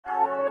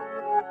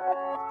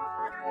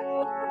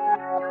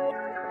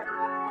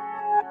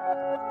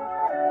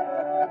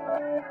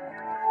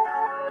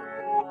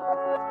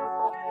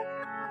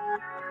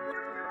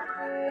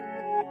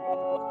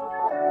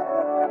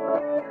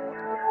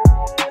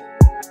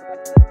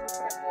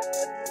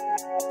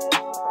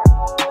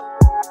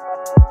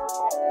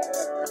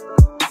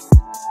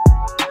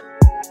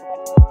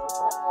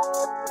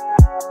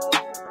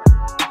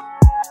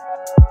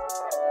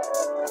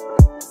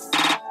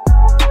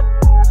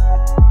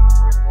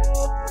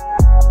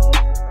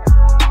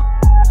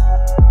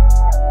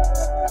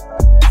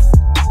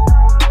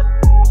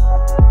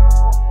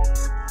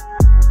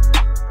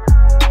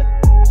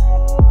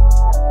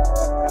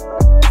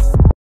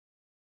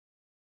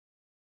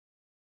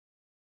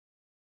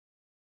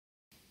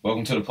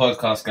Welcome to the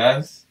podcast,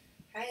 guys.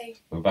 Hey.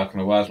 We're back on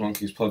the Wise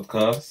Monkeys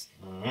podcast.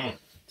 Mm-hmm.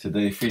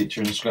 Today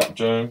featuring Scrap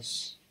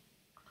Jones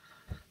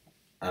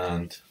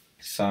and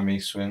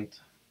Sammi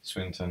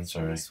Swinton,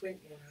 sorry.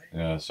 Swinton, right?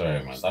 Yeah,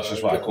 sorry, man. That's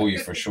just what I call you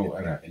for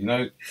short, innit? You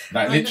know,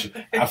 like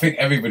literally, I think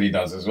everybody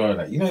does as well.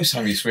 Like, you know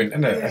Sammi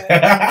Swinton, innit?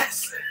 Yeah.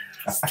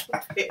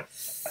 Stop it.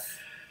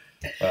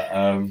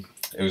 But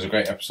it was a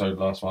great episode,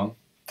 last one.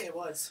 It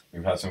was.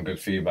 We've had some good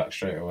feedback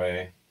straight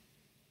away.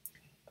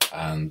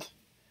 And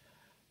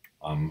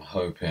I'm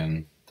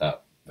hoping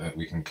that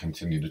we can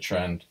continue the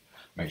trend,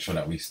 make sure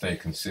that we stay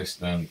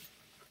consistent.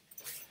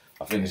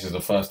 I think this is the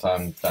first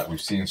time that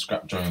we've seen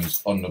Scrap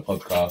Jones on the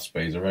podcast,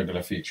 but he's a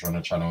regular feature on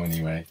the channel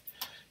anyway.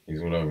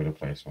 He's all over the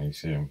place when you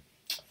see him.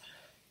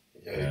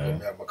 Yeah, you got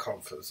me out my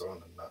comfort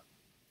zone and that.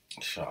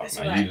 Shut up, It's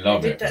man. alright. You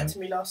love you it, did that man. to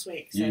me last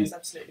week, so You it's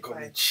absolutely Got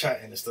me fine.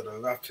 chatting instead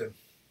of rapping.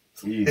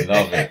 You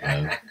love it,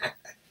 man.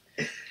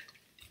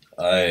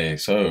 Aye,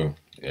 so,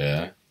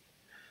 yeah.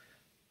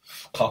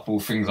 Couple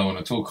things I want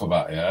to talk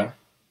about, yeah.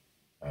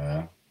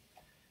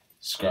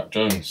 Scrap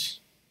Jones,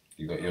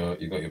 you got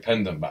your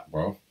pendant back,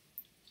 bro.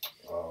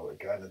 Oh, we're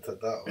going into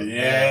that one.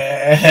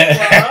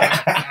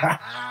 Yeah.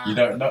 You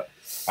don't know.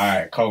 All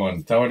right, come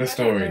on, tell the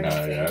story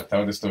now. Yeah,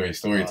 tell the story.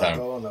 Story I time.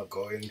 don't want to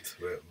go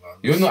into it, man.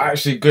 You're not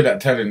actually good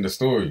at telling the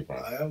story, bro.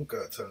 I am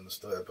good at telling the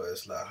story, but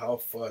it's like, how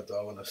far do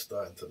I want to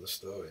start into the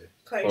story?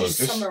 Can't you Oh, just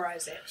just-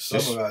 summarise it?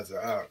 Summarize it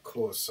out,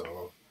 cool.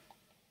 So,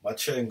 my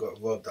chain got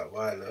robbed at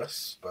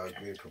Wireless by a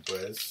group of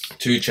boys.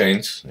 2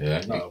 chains.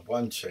 Yeah. No,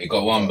 one chain. You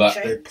got one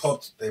back. They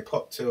popped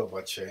 2 of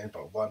my chain,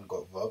 but one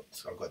got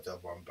robbed. I got the other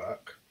one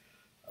back.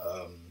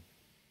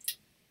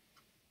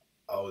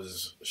 I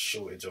was a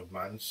shortage of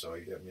man, so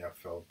you get me, I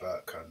fell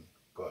back and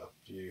got a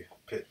few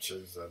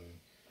pictures and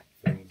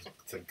things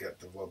to get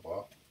the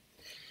robber.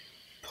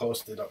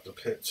 Posted up the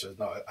pictures.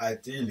 Now,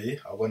 ideally,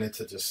 I wanted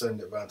to just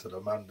send it round to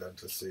the man then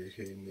to see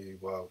who knew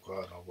where I've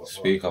gone or what.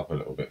 Speak up a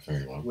little bit for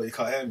me, man. Well, you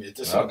can't hear me.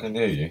 Just I can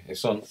hear you.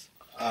 It's on.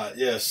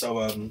 yeah, so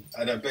and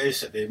then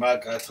basically my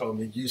guy told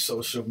me use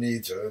social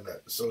media, innit?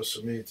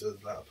 Social media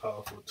is like a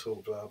powerful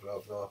tool, blah blah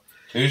blah.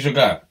 Who's your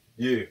guy?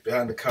 You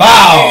behind the camera.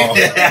 Bow!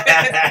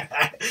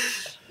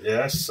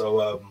 Yeah,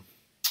 so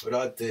what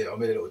I did, I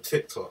made a little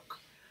TikTok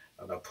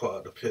and I put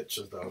out the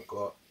pictures that I've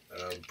got,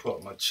 put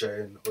up my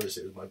chain.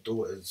 Obviously it was my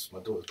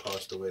daughter's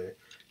passed away,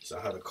 so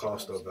I had a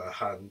cast of her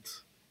hand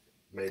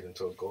made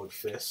into a gold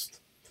fist.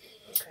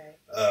 Okay.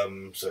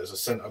 So it's a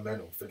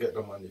sentimental, forget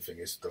the money thing,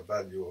 it's the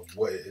value of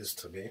what it is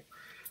to me.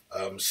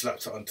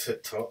 Slapped it on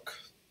TikTok,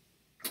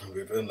 and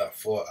within like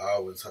 4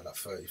 hours had like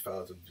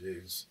 30,000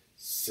 views,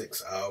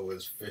 6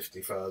 hours,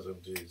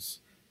 50,000 views.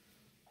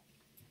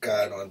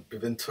 Going on,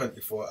 within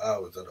 24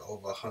 hours had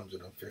over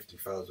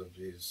 150,000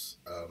 views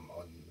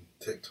on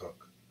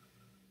TikTok.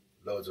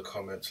 Loads of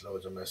comments,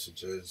 loads of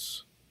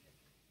messages,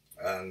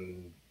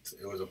 and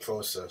it was a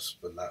process,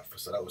 but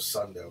so that was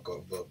Sunday. I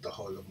got robbed the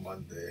whole of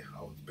Monday.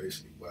 I was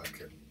basically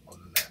working on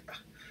the net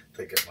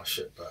to get my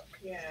shit back.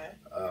 Yeah.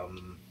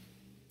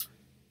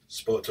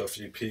 Spoke to a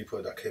few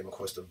people that came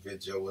across the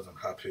video, wasn't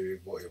happy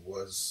with what it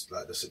was,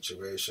 like the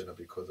situation,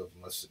 because of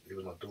it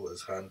was my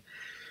daughter's hand.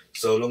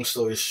 So long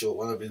story short,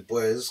 one of his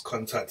boys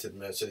contacted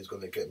me and said he's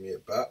going to get me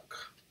it back.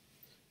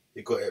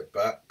 He got it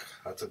back,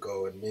 had to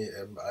go and meet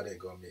him. I didn't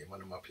go and meet him,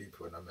 one of my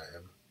people, when I met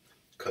him,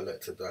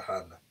 collected the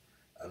hand.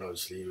 And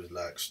obviously he was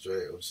like,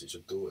 straight, obviously it's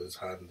your daughter's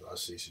hand, I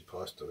see she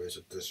passed away, it's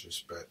a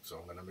disrespect, so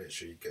I'm going to make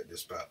sure you get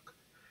this back.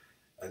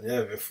 And yeah,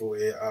 within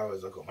 48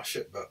 hours I got my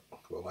shit back.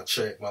 Well, my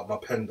chain, my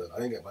pendant. I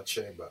didn't get my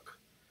chain back,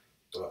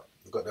 but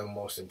I got the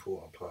most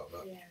important part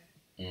back.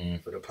 Yeah.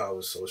 For the power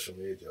of social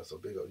media, so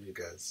big up you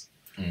guys.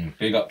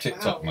 Big up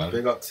TikTok, Wow. man.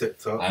 Big up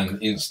TikTok. And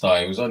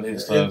Insta. It was on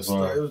Insta as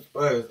well. It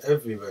was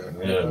everywhere.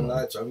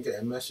 Yeah. I'm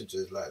getting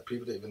messages, like,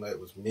 people didn't even know it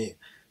was me.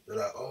 They're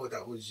like, oh,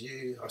 that was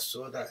you. I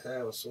saw that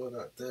here, I saw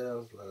that there. I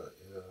was like,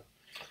 yeah.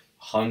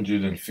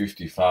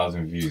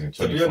 150,000 views in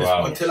To be 24 honest,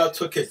 hours. until I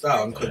took it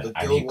down, because the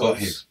And deal he got was...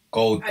 his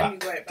gold And back. you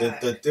got it The,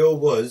 back. the deal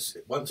was,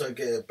 once I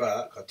get it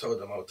back, I told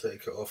them I'll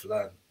take it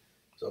offline.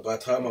 So by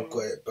the time I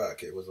got it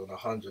back, it was on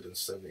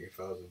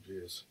 170,000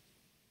 views.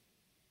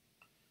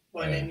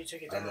 Well, Yeah. then you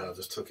took it And then I down.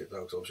 just took it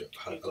down because obviously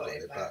I You got got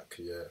it it back,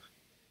 yeah.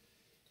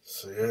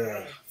 So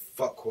yeah,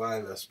 fuck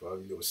Wireless, bro.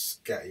 You little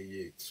scatty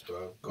youths,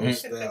 bro. Go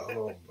stay at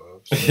home,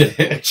 bro. Go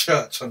to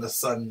church on a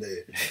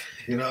Sunday.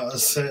 You know what I'm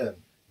saying?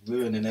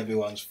 Ruining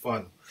everyone's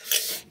fun.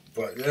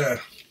 But yeah,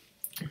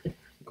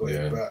 got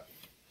Yeah. it back.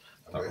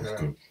 That was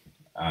good.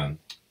 And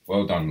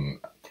well done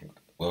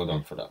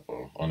for that,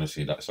 bro.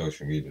 Honestly, that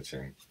social media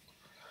thing.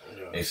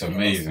 Yeah. It's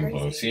amazing, bro.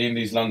 crazy. Seeing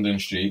these London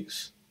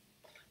streets,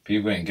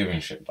 people ain't giving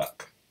shit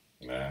back.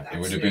 Yeah. It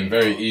would have been Absolutely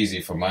very not.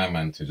 easy for my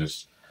man to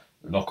just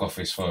lock off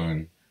his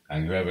phone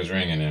and whoever's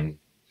ringing him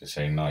just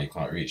say, no, you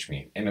can't reach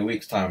me. In a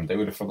week's time, they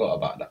would have forgot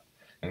about that.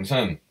 You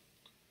understand?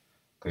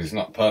 Because it's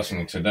not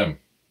personal to them.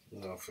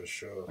 No, for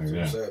sure. Yeah. So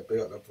I'm saying, big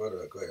up the brother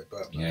that got it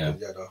back. Man. Yeah.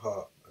 He had a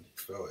heart and he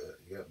felt it.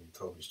 You get me? He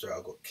told me straight,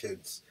 I got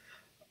kids.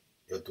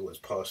 Your daughter's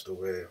passed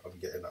away. I'm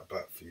getting that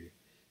back for you.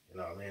 You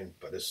know what I mean?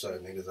 But there's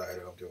certain niggas out here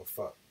that don't give a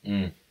fuck.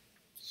 Mm.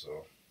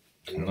 So,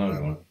 But you're No,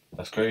 right, man.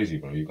 That's crazy,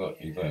 bro. You got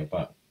it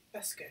back.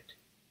 That's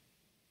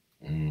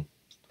good.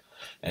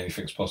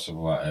 Anything's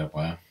possible out here,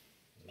 boy.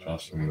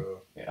 Trust me.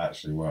 It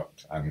actually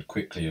worked, and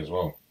quickly as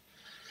well.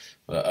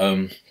 But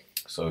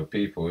so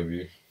people,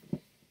 if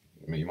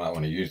you might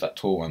want to use that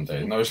tool one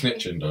day. No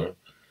snitching though.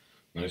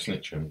 No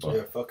snitching, but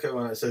yeah, fuck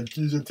everyone that said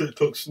using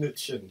TikTok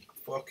snitching.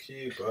 Fuck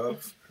you,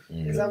 bruv.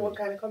 Is that what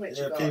kind of comments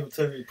you got? People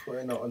tell me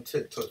putting it on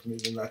TikTok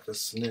moving like a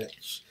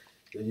snitch.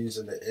 You're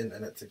using the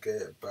internet to get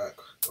it back.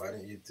 Why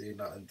didn't you do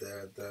nothing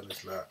there and then?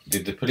 It's like,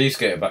 did the police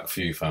get it back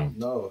for you, fam?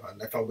 no,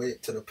 and if I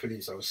wait to the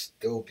police, I would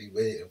still be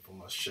waiting for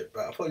my shit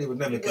back. I probably would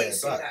never get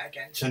it back. That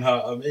again. Do you know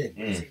what I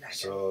mean?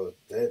 So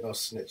there ain't no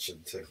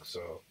snitching thing.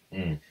 So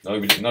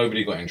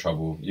nobody got in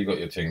trouble. You got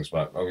your things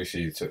back.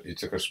 Obviously, you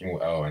took a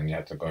small L and you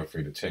had to go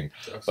through the thing.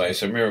 But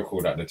it's a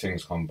miracle that the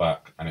things come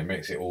back and it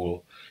makes it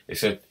all.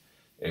 It's a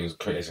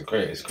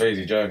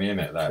crazy journey,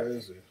 innit? Like,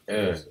 crazy.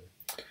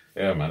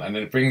 Yeah, man, and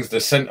it brings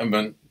the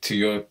sentiment to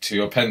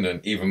your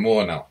pendant even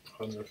more now.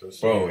 100%.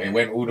 Bro, it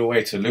went all the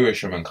way to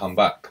Lewisham and come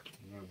back.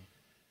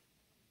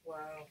 Wow.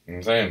 You know what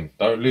I'm saying?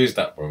 Don't lose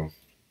that, bro.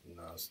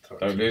 No, it's tough.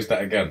 Don't lose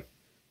that again.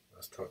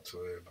 That's tucked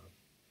away,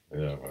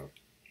 man. Yeah, man.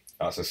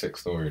 That's a sick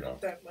story, though.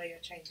 Don't wear your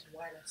chains and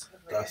wireless.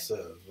 That's it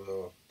as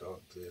well.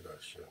 Don't do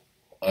that shit.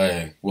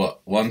 Hey,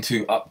 what?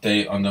 1-2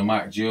 update on the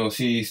Mike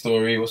GLC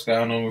story. What's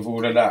going on with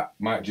all of that?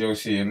 Mike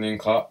GLC and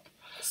Link Up.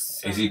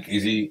 So, Is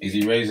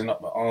he raising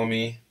up the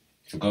army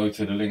to go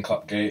to the Link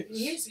Up gates?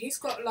 He's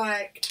got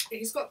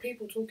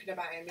people talking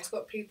about him. He's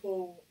got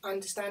people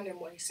understanding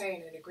what he's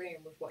saying and agreeing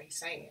with what he's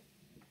saying.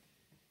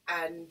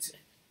 And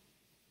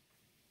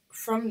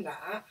from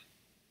that,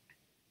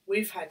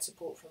 we've had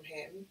support from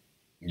him.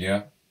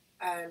 Yeah.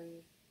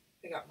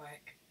 Big up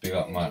Mike. Big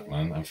up Mike,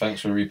 man. And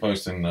thanks for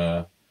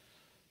reposting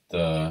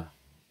the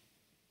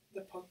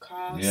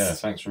podcast. Yeah,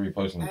 thanks for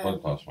reposting the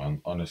podcast,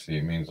 man. Honestly,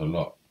 it means a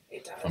lot.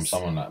 It does. From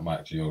someone like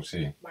Mike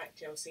GLC. Mike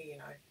GLC, you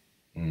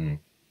know.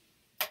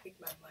 Big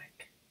man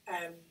Mike.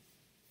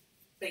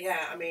 But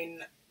yeah, I mean,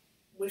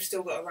 we've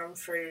still got to run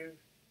through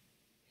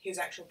his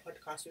actual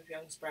podcast with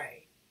Young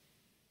Spray.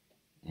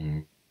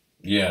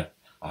 Yeah,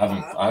 I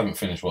haven't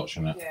finished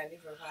watching it. Yeah,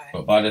 neither have I.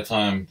 But by the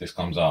time this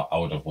comes out, I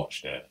would have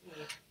watched it.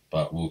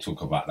 But we'll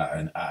talk about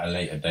that at a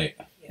later date.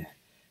 Yeah,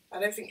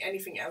 I don't think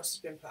anything else has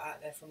been put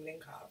out there from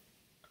Link Up.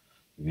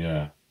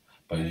 Yeah,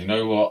 but you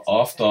know what?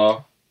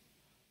 After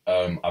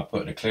I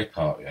put the clip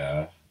out,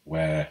 yeah,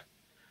 where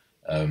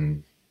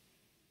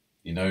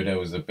you know there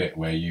was a bit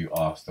where you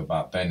asked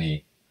about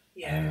Benny.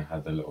 Yeah. And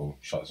had the little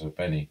shots of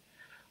Benny.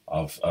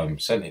 I've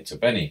sent it to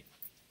Benny.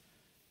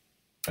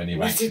 Benny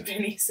What Banks. did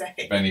Benny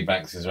say? Benny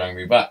Banks has rang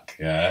me back,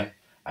 yeah,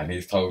 and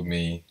he's told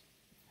me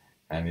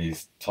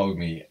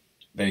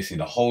basically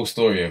the whole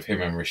story of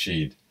him and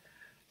Rashid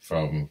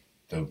from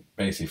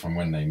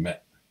when they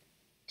met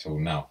till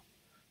now.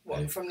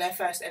 What, from their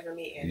first ever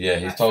meeting? Yeah,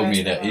 he's told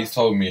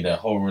me their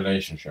whole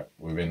relationship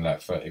within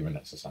like 30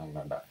 minutes or something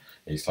like that.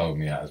 He's told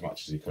me that as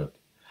much as he could.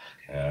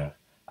 Yeah,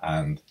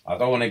 and I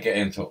don't want to get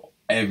into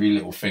every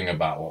little thing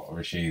about what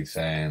Rashid's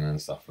saying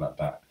and stuff like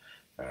that.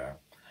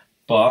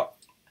 But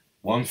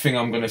one thing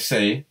I'm going to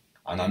say,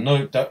 and I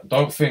know,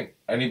 don't think,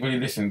 anybody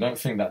listening, don't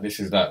think that this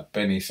is that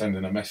Benny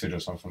sending a message or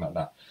something like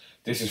that.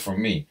 This is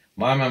from me.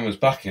 My man was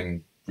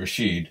backing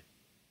Rashid,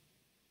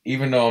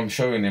 even though I'm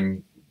showing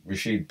him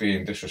Rashid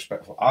being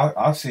disrespectful.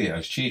 I see it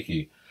as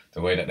cheeky,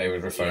 the way that they were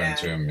referring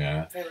to him,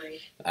 yeah. Very.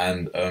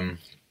 And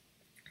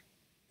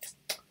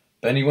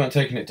Benny weren't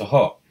taking it to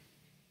heart.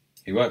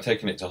 He weren't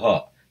taking it to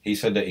heart. He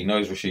said that he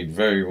knows Rashid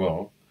very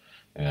well,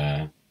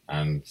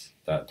 and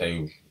that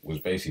they was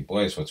basically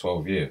boys for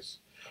 12 years.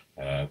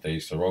 They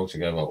used to roll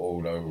together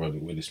all over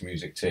with this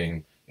music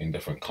thing in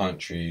different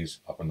countries,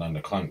 up and down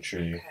the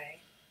country. Okay.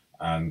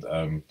 And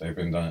they've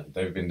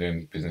been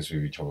doing business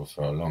with each other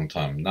for a long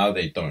time. Now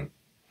they don't.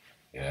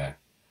 Yeah.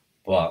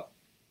 But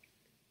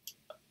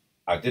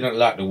I didn't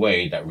like the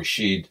way that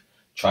Rashid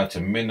tried to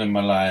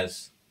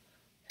minimalise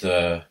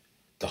the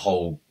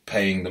whole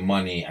paying the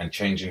money and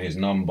changing his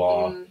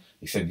number.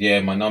 He said, yeah,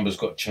 my number's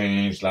got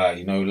changed, like,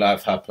 you know,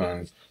 life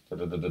happens,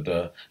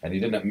 and he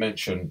didn't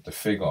mention the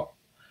figure.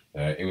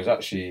 It was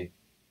actually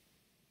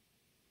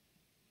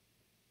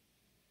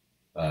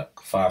like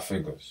 5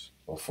 figures,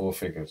 or 4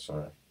 figures,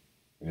 sorry.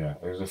 Yeah,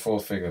 it was a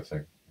 4-figure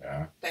thing,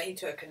 yeah. That he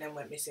took and then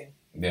went missing.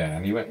 Yeah,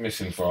 and he went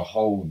missing for a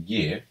whole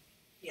year.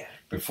 Yeah.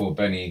 Before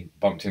Benny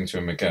bumped into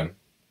him again,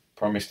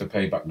 promised to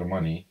pay back the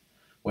money,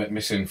 went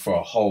missing for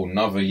a whole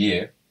nother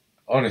year.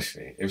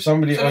 Honestly, if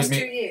somebody So owed that's me...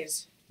 2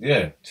 years?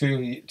 Yeah,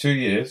 2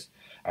 years.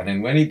 And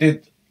then when he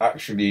did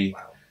actually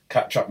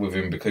catch up with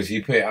him, because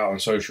he put it out on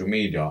social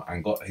media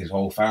and got his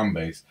whole fan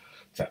base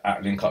to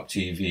Link Up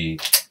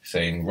TV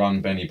saying,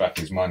 run Benny back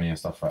his money and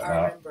stuff like that.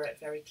 I remember it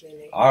very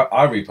clearly.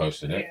 I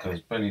reposted it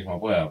because Benny's my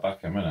boy. I'll back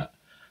him, innit?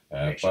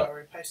 Sure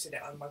I reposted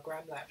it on my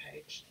Gramlight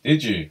page.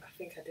 Did you? I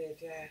think I did,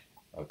 yeah.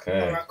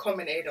 Okay. Or I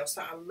commented or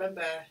something. I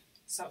remember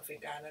something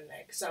going on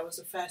there because that was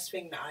the first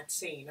thing that I'd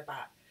seen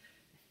about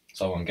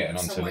Someone getting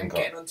onto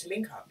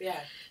Link Up,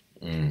 yeah.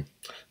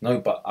 No,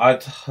 but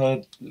I'd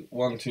heard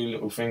 1-2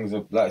 little things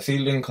of like, see,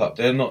 Link Up,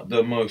 they're not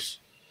the most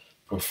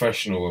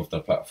professional of the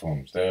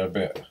platforms. They're a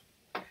bit.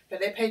 But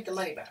they paid the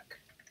money back.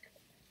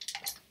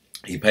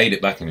 He paid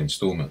it back in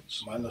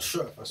instalments. Man, not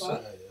sure if I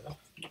said that, yeah.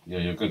 Yeah,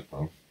 you're good,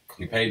 bro.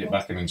 He paid it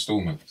back in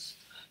instalments.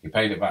 He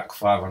paid it back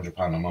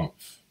 £500 a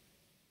month.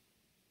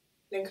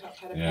 Link Up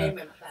had a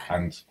payment plan.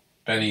 And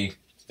Benny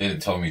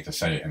didn't tell me to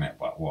say it in it,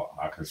 but what?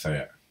 I could say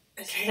it.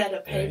 They had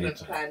a payment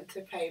plan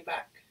to pay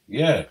back.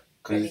 Yeah,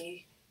 because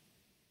he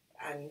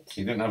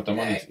didn't have the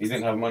money. He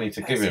didn't have money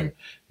to give him.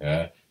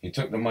 Yeah, he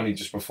took the money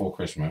just before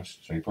Christmas,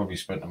 so he probably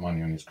spent the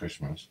money on his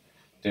Christmas.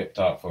 Dipped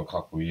out for a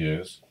couple of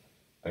years,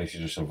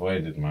 basically just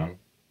avoided, man,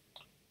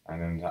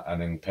 and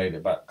then paid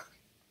it back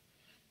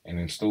in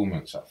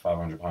instalments at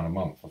 £500 a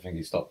month. I think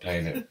he stopped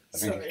paying it.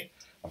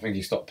 I think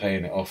he stopped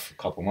paying it off a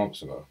couple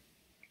months ago.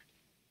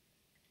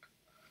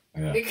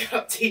 Yeah. Link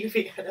Up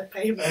TV had a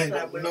payment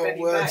plan with Benny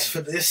words Banks.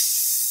 for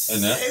this.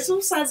 It all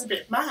sounds a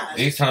bit mad.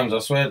 These times, I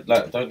swear,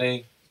 like, don't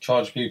they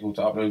charge people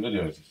to upload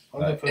videos?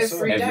 Like,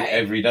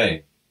 every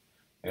day.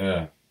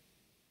 Yeah.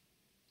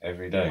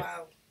 Every day.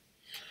 Wow.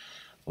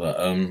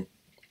 But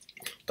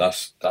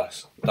that's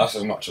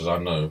as much as I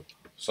know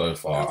so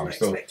far. I'm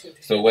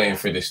still waiting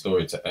for this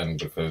story to end,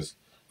 because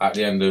at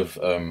the end of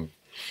the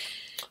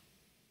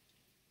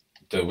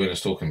Winners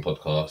Talking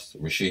podcast,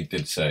 Rashid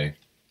did say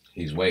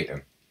he's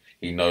waiting.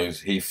 He knows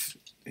he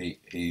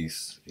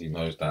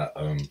knows that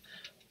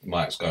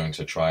Mike's going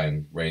to try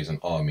and raise an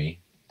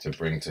army to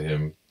bring to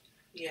him,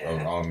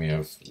 an army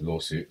of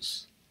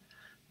lawsuits,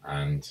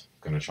 and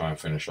going to try and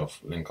finish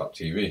off Link Up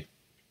TV.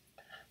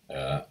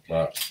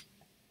 But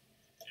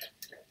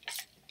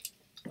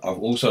I've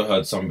also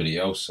heard somebody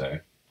else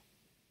say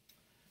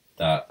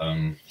that,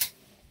 and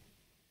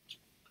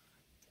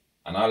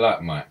I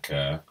like Mike.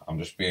 I'm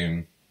just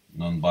being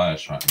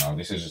non-biased right now.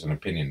 This is just an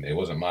opinion. It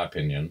wasn't my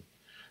opinion.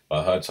 But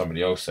I heard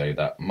somebody else say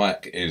that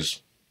Mike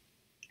is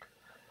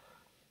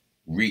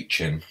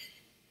reaching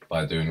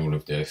by doing all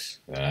of this.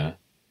 Yeah.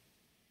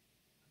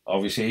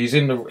 Obviously,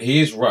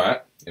 he is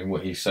right in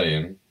what he's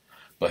saying,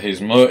 but his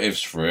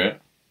motives for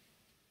it,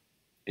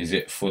 is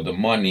it for the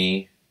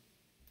money,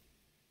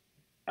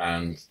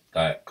 and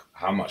like,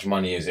 how much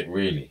money is it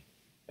really?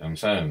 You know what I'm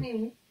saying?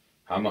 Mm.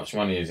 How much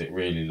money is it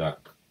really? Like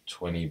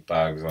 20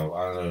 bags of,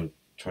 I don't know,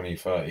 20,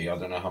 30. I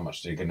don't know how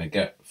much they're gonna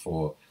get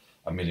for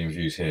 1 million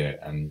views here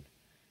and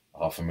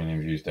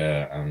 500,000 views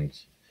there and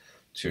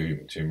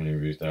 2 million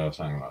views there, or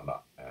something like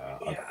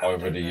that.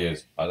 Over the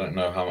years, I don't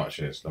know how much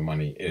the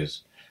money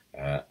is,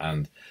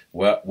 and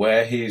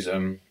where he's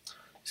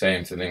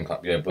saying to Link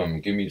Up, yeah,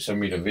 boom, send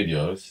me the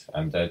videos,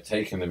 and they're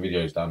taking the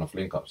videos down off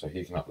Link Up so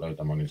he can upload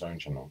them on his own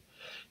channel.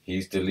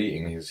 He's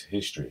deleting his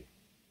history.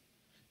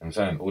 I'm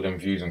saying all them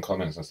views and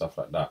comments and stuff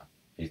like that.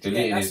 He's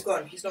deleting that's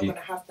gone. He's not going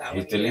to have that.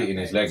 He's deleting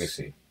his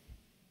legacy.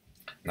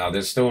 Now,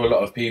 there's still a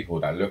lot of people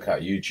that look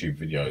at YouTube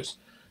videos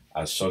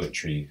as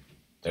solitary.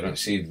 They don't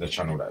see the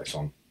channel that it's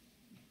on.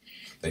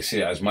 They see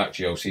it as Mike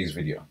GLC's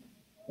video,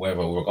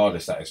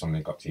 regardless that it's on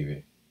Link Up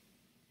TV.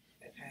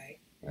 Okay.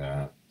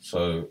 Yeah.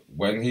 So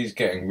when he's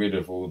getting rid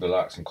of all the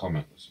likes and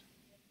comments,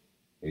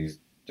 he's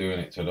doing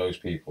it to those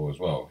people as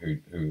well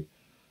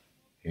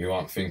who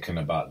aren't thinking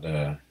about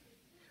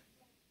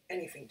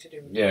anything to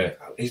do with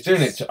he's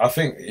doing it to, I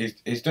think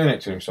he's doing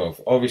it to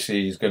himself.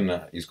 Obviously he's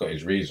got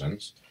his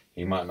reasons.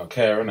 He might not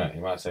care, innit?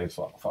 He might say,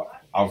 fuck.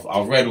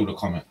 I've read all the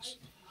comments.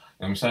 You know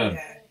what I'm saying?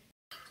 Yeah.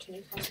 Can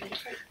you pass me the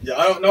plate? Yeah,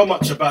 I don't know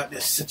much about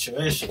this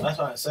situation. That's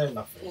why I ain't saying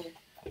nothing.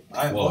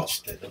 I ain't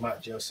watched it. The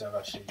Matt Joseph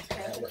actually.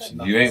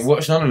 You ain't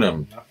watched none of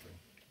them?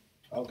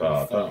 Nothing.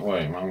 Don't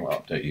worry, man. We'll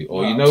update you.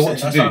 Or you know what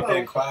to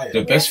do?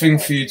 The best thing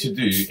for you to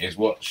do is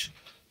watch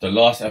the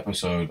last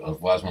episode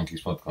of Wise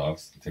Monkeys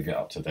podcast to get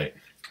up to date.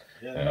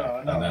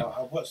 Yeah, no.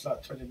 I watched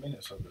like 20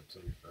 minutes of it, to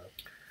be fair.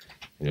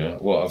 Yeah,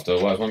 what, of the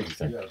Wise Monkeys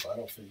thing? Yeah, but I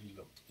don't think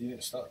you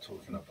didn't start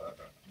talking about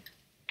that.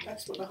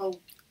 That's what the whole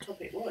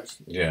topic was.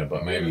 Yeah,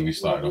 but maybe we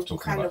started off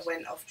talking about it. Kind of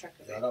went off track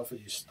of it. I don't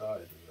think you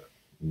started with it.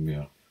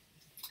 Yeah.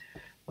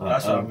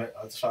 That's why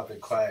I've just been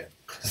quiet,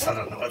 because I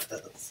don't know what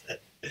that is.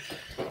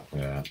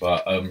 Yeah,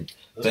 but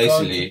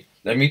basically,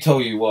 let me tell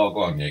you what I've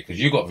got on here, because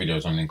you got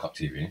videos on Link Up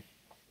TV.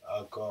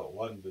 I've got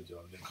one video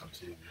on Link Up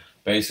TV.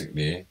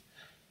 Basically,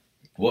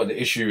 what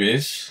the issue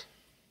is,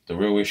 the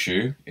real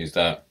issue, is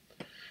that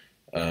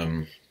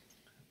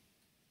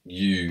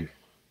you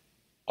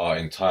are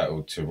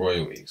entitled to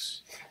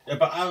royalties. Yeah,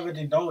 but I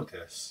already know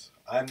this.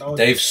 I know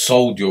they've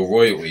sold your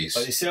royalties.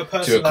 But you see a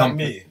person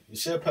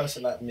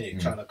like me,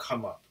 trying to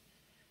come up.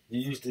 You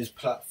use these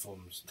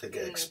platforms to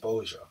get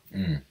exposure.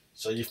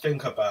 So you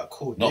think about,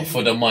 cool. Not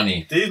for the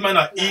money. These men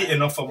are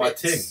eating off of my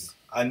thing.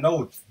 I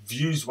know,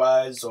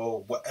 views-wise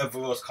or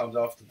whatever else comes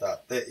after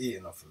that, they're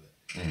eating off of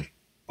it.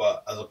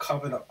 But as a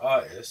coming up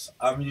artist,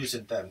 I'm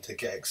using them to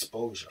get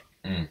exposure.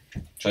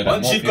 So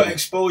once you've got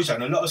exposure,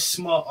 and a lot of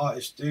smart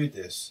artists do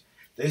this,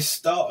 they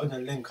start on the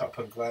Link Up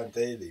and Grind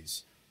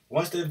dailies.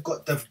 Once they've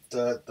got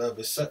the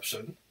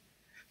reception,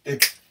 they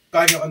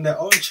bang it on their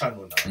own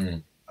channel now.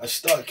 and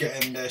start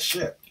getting their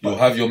shit. You'll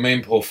have your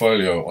main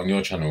portfolio on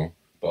your channel,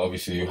 but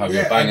obviously you have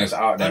your bangers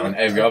out there on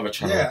every other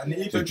channel. Yeah, and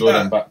even to draw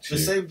them back to the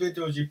you. same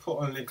videos you put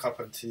on Link Up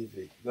on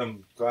TV,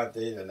 them Grind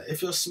Daily, and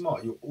if you're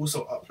smart, you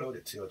also upload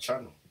it to your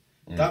channel.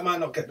 That might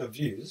not get the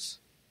views,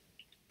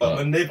 but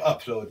when they've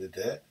uploaded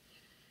it,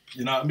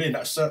 you know what I mean?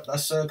 That's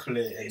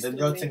circulating. Then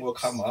your thing will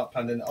come up,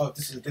 and then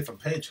this is a different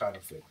page kind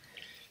of thing.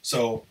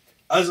 So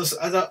as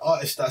an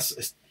artist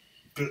that's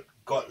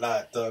got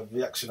like the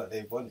reaction that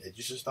they wanted,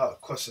 you should start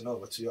crossing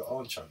over to your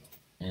own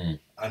channel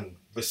and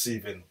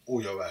receiving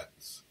all your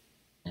rights.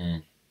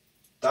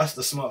 That's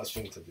the smartest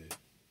thing to do,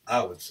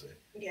 I would say.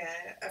 Yeah,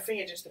 I think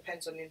it just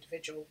depends on the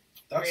individual.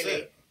 That's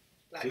really. it.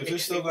 Like, If you're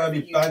still going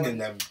to be banging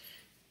them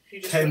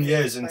 10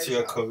 years into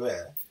your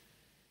career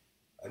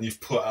and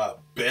you've put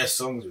out bare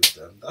songs with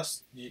them,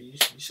 you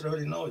should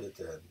already know what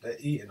they're doing. They're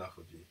eating off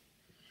of you.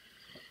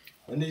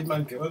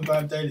 When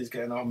Bam Daly's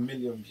getting 1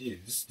 million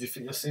views, do you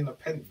think you're seeing a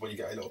pen when you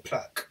get a little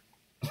plaque?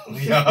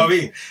 You know what I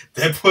mean?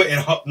 They're putting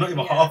not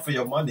even half of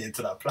your money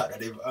into that plaque that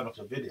they've earned off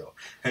the video.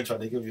 Hence why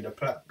they give you the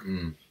plaque.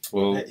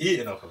 Well, they're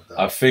eating off of that.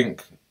 I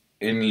think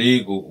in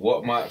legal,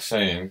 what Mike's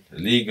saying,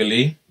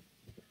 legally,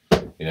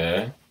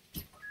 yeah,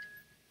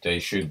 they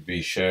should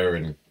be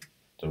sharing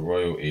the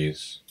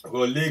royalties.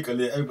 Well,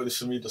 legally, everybody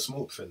should read the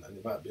smoke thing and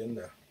it might be in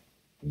there.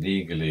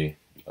 Legally.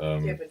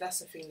 Yeah, but that's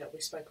the thing that we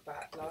spoke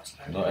about last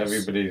time. Not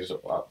everybody's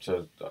up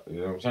to,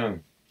 you know what I'm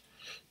saying?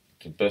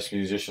 The best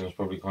musicians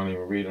probably can't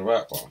even read and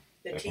rap one.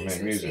 The T's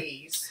and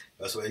C's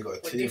That's why you got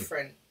a were team.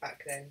 different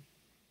back then.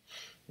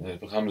 It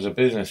becomes a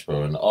business,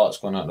 bro, and the art's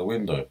gone out the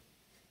window.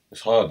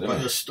 It's hard, isn't But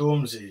it? your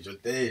Stormzy's, your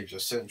Dave's, your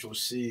Central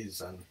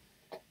C's, and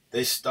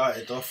they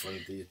started off on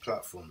these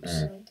platforms.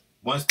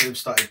 Once they've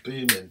started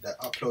booming, they're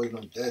uploading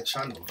on their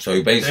channel.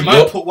 So basically, they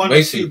might put one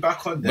or two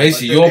back on there.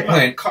 Basically, but your they point.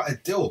 might cut a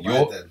deal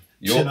by then.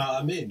 Do you know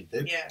what I mean?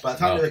 By the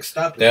time they're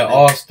established,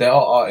 there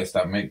are artists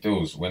that make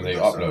deals when they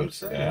upload.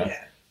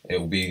 Yeah, it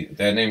will be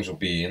their names will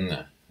be in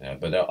there. Yeah,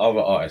 but there are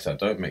other artists that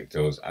don't make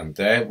deals, and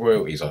their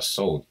royalties are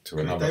sold to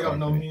another they got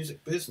company. no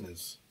music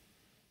business.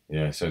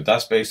 Yeah, so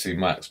that's basically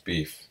Mac's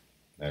beef.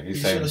 Yeah, he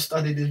should have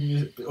studied his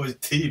music, or his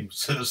team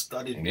should have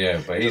studied.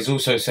 Yeah, but he's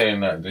also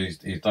saying that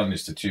he's done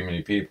this to too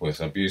many people.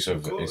 It's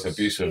abusive. It's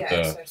abusive.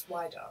 Yeah, so it's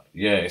wider.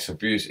 Yeah, it's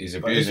abuse. He's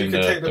But if you abusing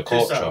can take the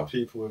piss culture. out of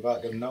people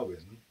without them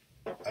knowing,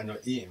 and you're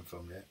eating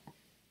from it,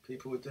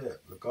 people would do it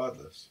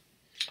regardless.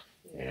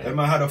 Yeah. They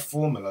might have a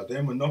formula.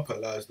 They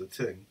monopolised the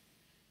thing,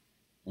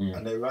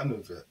 and they ran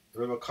with it.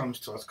 Whoever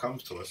comes to us,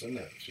 isn't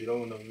it? If you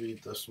don't want to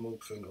read the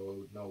smoke thing or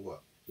know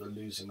what, you're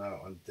losing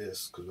out on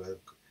this because we're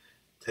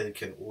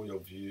taking all your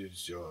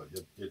views, your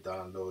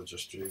downloads, your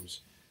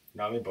streams. You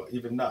know what I mean? But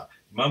even that,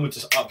 man would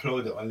just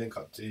upload it on Link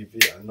Up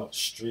TV and not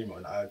stream it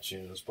on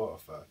iTunes and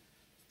Spotify.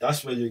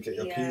 That's where you get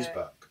your peas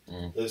back.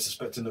 They're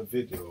expecting a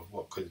video of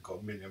what, because it got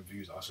 1 million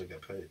views, I should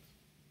get paid.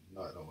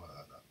 No, it don't work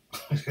like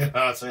that. You know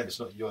what I'm saying? It's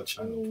not your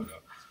channel for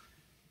that.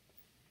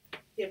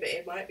 Yeah, but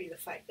it might be the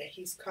fact that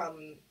he's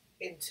come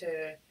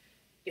into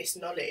this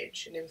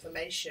knowledge and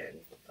information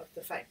of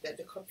the fact that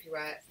the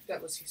copyright,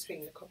 that was his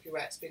thing, the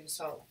copyright's been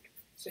sold.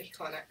 So he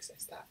can't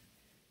access that.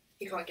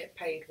 He can't get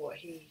paid what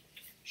he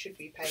should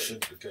be paid.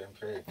 Should be getting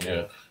paid.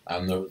 Yeah,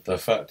 and the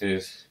fact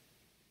is,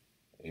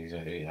 he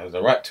has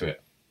a right to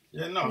it.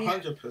 Yeah, no,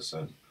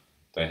 100%.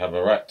 They have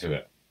a right to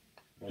it.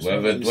 It's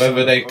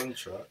Whether they,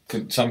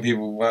 contract. some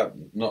people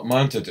might not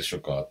mind to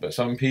disregard, but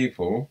some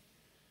people,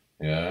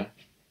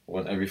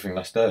 want everything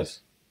that's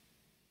theirs.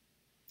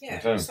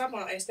 Yeah, some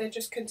artists, they're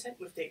just content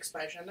with the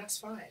exposure, and that's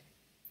fine,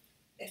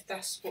 if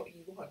that's what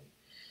you want.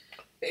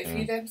 But if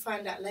you then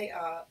find out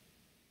later,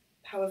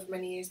 however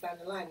many years down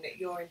the line, that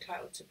you're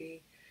entitled to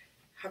be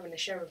having a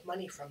share of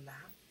money from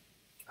that,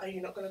 are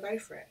you not going to go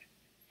for it?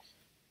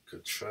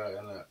 Could try,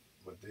 innit?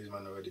 But these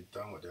men already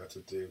done what they had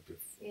to do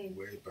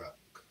way back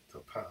to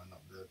pattern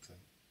up their thing.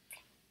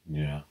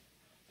 Yeah.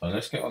 So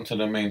let's get on to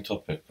the main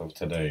topic of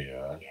today,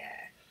 Yeah.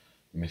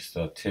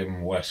 Mr.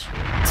 Tim Westwood.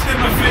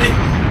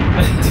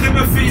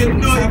 Timothy, you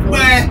naughty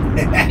boy!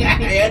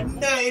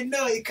 You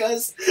naughty,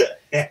 cuz.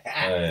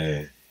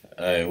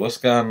 Hey, what's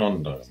going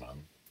on though,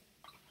 man?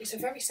 It's a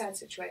very sad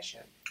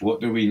situation. What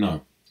do we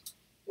know?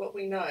 What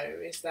we know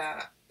is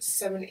that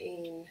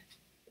 17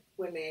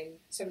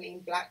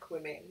 black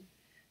women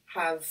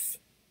have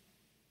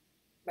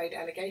made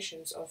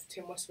allegations of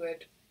Tim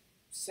Westwood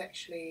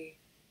sexually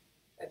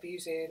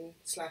abusing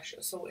 /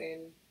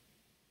 assaulting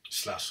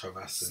 /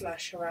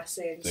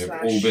 harassing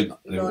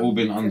They've all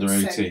been under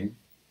 18.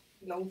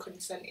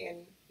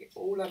 Non-consenting,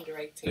 all under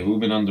 18. They've all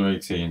been under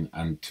 18,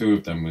 and 2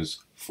 of them was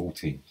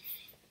 14.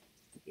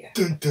 Yeah.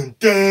 Dun dun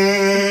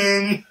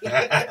dun!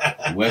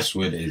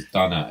 Westwood is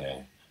done out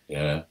here.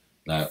 Yeah.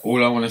 Like,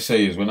 all I want to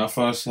say is when I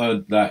first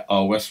heard that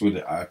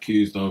Westwood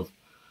accused of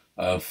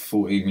a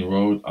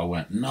 14-year-old, I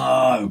went,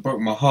 no, it broke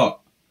my heart.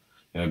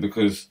 Yeah,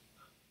 because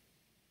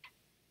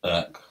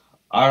I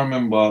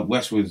remember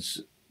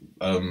Westwood's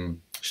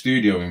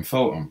studio in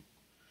Feltham,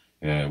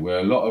 where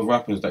a lot of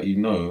rappers that you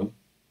know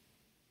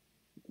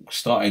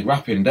started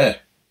rapping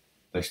there.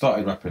 They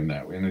started rapping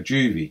there in the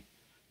juvie.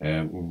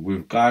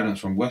 with guidance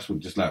from Westwood,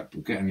 just like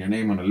getting your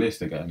name on the list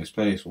to get in this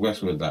place.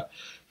 Westwood, that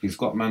he's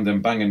got man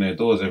them banging their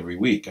doors every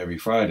week, every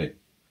Friday.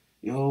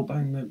 Yo,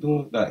 bang their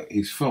door. Like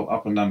he's felt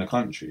up and down the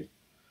country.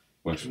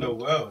 Westwood. In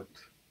the world.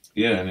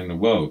 Yeah, and in the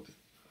world.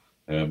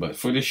 But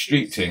for this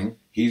street thing,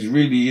 he's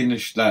really in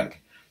the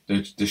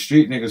the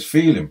street niggas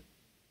feel him.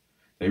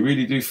 They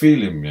really do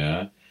feel him,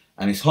 yeah.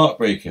 And it's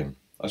heartbreaking,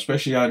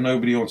 especially how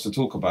nobody wants to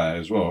talk about it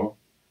as well.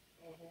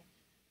 Mm-hmm.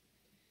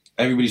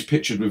 Everybody's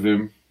pictured with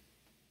him.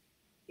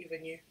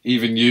 Even you.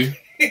 Even you.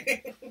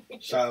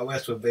 Shout out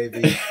Westwood,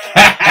 baby.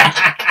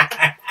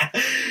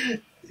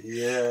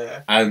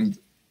 Yeah. And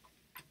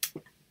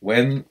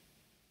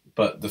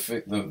but the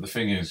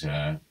thing is,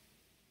 yeah,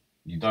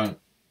 you don't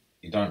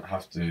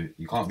have to.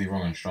 You can't be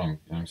wrong and strong. You know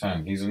what I'm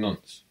saying? He's a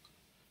nonce.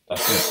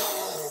 That's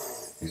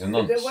it. He's a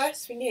nonce. The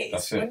worst thing is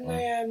That's it,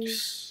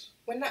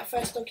 when that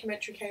first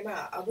documentary came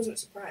out, I wasn't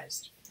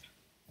surprised.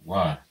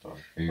 Why? I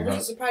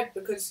wasn't surprised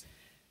because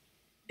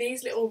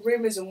these little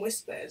rumours and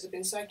whispers have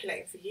been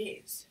circulating for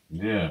years.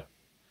 Yeah,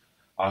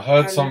 I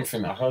heard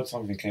something. I heard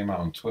something came out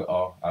on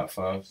Twitter at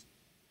first.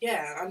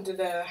 Yeah, under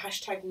the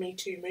hashtag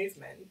 #MeToo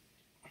movement.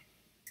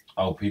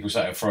 Oh, people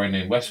started throwing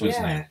in Westwood's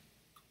name.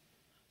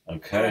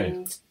 Okay.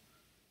 And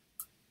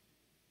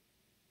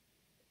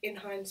in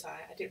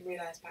hindsight, I didn't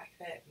realise back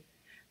then.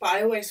 But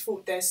I always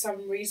thought there's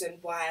some reason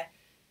why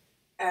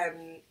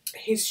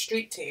his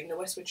street team, the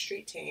Westwood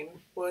street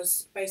team,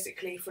 was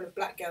basically full of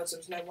black girls. There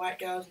was no white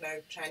girls,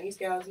 no Chinese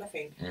girls,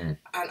 nothing. And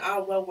I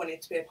well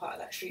wanted to be a part of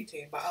that street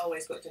team, but I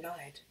always got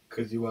denied.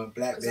 Because you weren't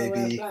black, baby. baby.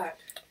 I weren't black.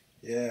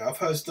 Yeah, I've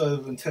heard stories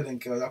of them telling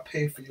girls, I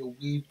pay for your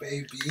weed,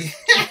 baby.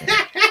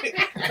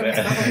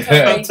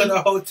 Come to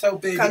the hotel,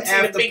 baby,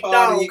 after the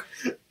party. Dog.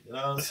 You know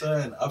what I'm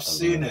saying? I've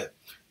seen it.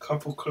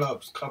 Couple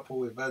clubs,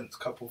 couple events,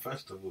 couple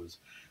festivals.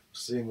 I've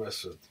seen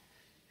Westwood.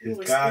 His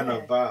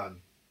Ghana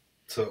van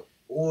to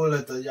all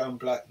of the young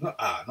black, not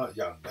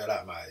young, they're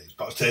like my age,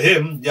 but to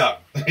him, young.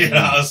 You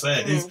know what I'm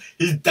saying?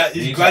 He's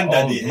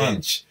granddaddy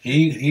age.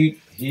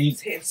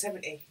 He's hitting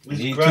 70.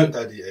 He's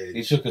granddaddy age.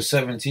 He took a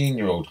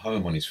 17-year-old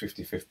home on his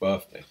 55th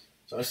birthday.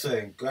 So I'm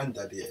saying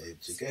granddaddy age,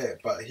 you get it?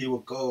 But he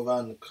would go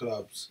around the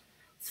clubs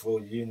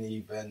for uni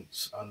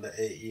events, under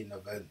 18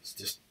 events,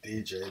 just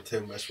DJ,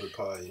 Tim Westwood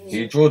parties.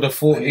 He drew the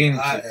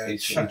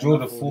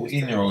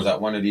 14-year-olds at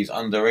one of these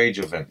underage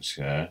events,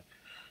 yeah.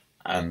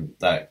 And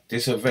like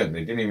this event,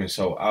 they didn't even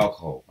sell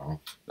alcohol, bro.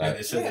 Like,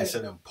 they said they're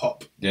selling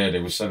pop. Yeah, they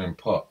were selling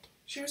pop.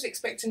 She was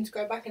expecting to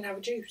go back and have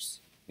a juice.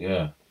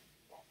 Yeah.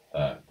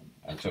 I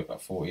took that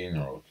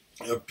 14-year-old.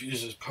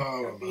 Abuse of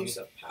power, Abuse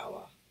of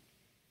power.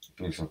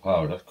 Abuse of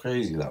power. That's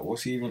crazy. Like,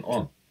 what's he even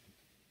on?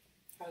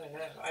 I don't know.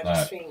 I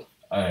just think.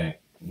 Hey,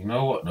 you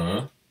know what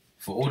though?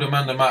 For all the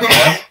man them out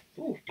there,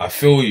 I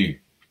feel you.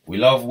 We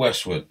love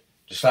Westwood,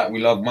 just like we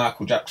love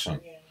Michael Jackson.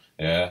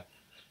 Yeah.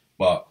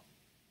 But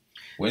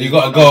when you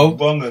gotta go,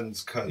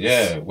 bongans,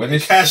 yeah. When the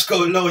cash go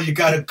low, you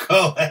gotta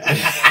go.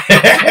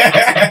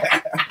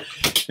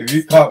 If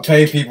you can't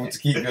pay people to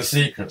keep your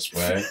secrets,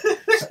 boy,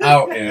 it's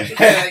out here.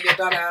 Yeah, you're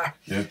done out.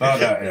 You're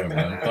done out here,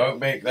 man. Don't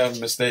make them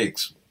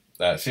mistakes.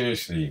 Like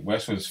seriously,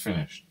 Westwood's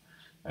finished.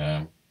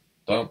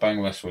 Don't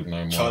bang Westwood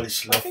no more. Charlie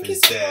Slough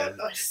is there,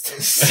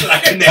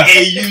 slacking the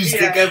AUs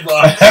together.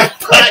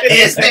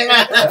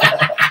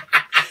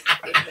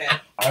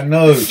 I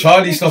know,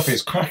 Charlie Slough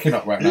is cracking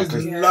up right now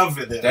because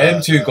loving it.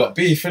 Them two got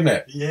beef,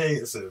 innit? He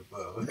hates it,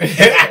 bro. But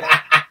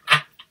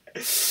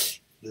it's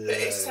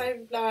so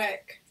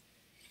like,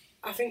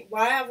 I think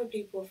why other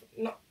people,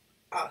 not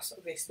us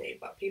obviously,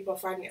 but people are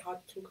finding it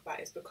hard to talk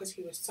about is because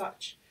he was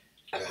such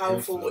a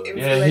powerful,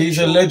 influential. Yeah, he's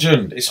a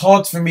legend. It's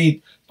hard for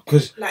me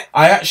because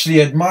I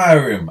actually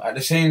admire him at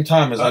the same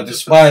time as I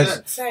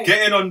despise.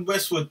 Getting on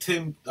Westwood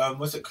Tim,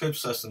 what's it, clip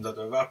sessions at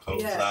the rapper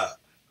was like,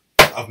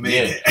 I've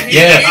made it.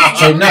 Yeah.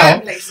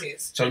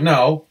 So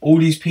now, all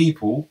these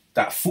people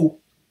that thought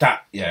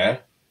that,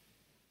 they're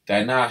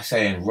now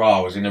saying, "Rah,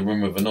 I was in a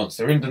room with a nonce."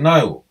 They're in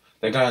denial.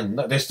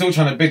 They're still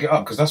trying to big it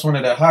up because that's one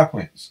of their high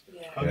points.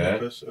 Yeah.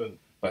 100%.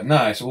 But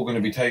now it's all going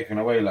to be taken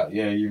away. Like,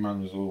 yeah, you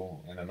man was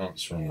all in a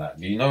nonce room. Like,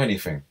 do you know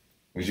anything?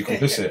 Was you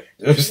complicit?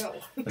 Because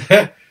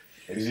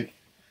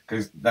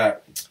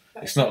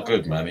it's not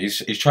good, man.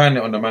 He's trying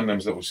it on the man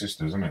them's little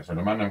sisters, isn't it? So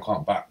the man them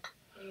can't back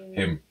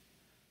him.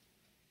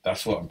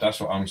 That's what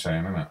I'm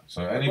saying, isn't it?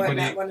 So anybody. Wasn't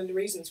that one of the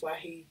reasons why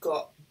he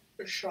got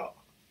shot?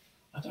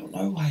 I don't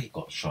know why he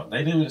got shot.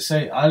 They didn't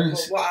say.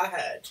 What I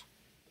heard.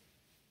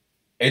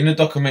 In the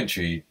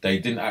documentary, they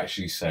didn't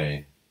actually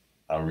say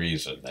a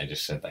reason. They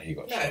just said that he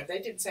got shot. No, they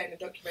didn't say in the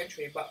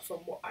documentary, but from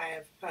what I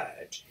have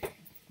heard.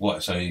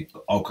 What? So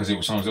because it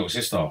was someone's little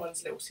sister.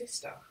 Someone's little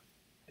sister.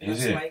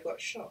 That's why he got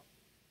shot.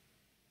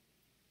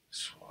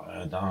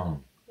 Swear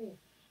down.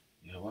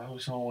 Yeah, why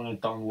would someone want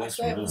to dumb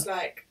Westwood? I swear it was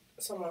like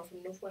someone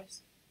from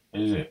Northwest.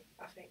 Is it?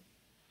 I think.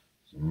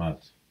 It's mad.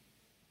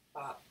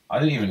 But I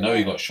didn't even know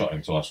he got shot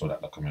until I saw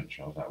that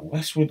documentary. I was like,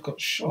 Westwood got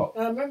shot.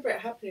 I remember it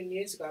happening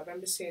years ago. I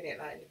remember seeing it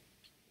like,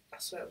 I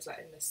swear it was like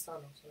in the sun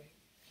or something.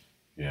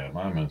 Yeah,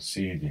 my man's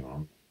seedy,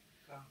 man.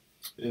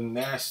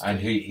 Nasty. And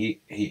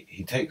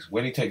he takes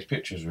when he takes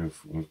pictures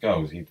with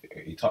girls, he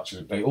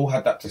touches. They all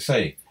had that to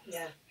say.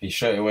 Yeah. He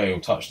straight away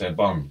will touch their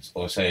bums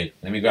or say,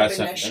 "Let me grab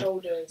some. Their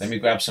shoulders. Let me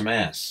grab some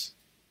ass."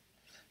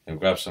 He'll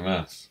grab some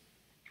ass.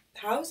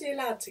 How is he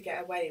allowed to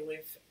get away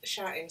with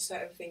shouting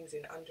certain things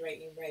in under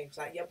 18 raves,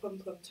 like "your pum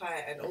pum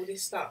tight" and all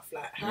this stuff?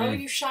 Like, how are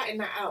you shouting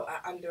that out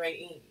at under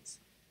 18s?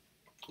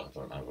 I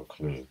don't have a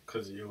clue.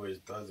 Because he always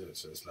does it,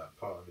 so it's like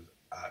part of his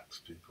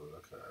acts. People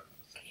look at it.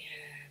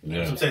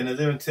 Yeah. I'm saying there's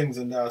different things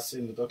in there. I've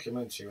seen the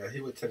documentary where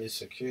he would tell his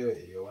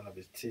security or one of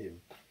his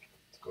team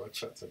to go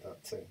chat to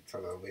that thing,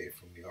 tell her wait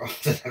for me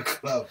after the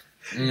club.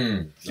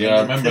 So yeah,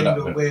 I remember that.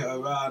 The wait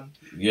around,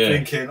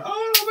 thinking,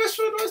 "Oh,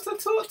 Westwood wants to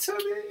talk to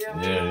me."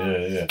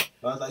 Yeah.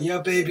 I was like,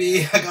 "Yeah,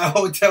 baby, I got a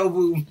hotel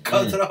room.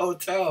 Go to the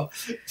hotel."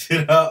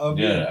 You know what I mean?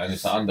 Yeah, and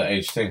it's an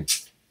underage thing.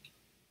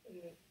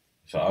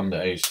 It's an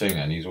underage thing,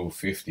 and he's all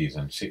 50s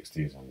and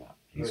 60s and that.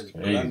 He's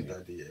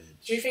crazy.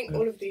 Do you think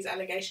all of these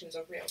allegations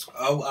are real?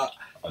 Oh,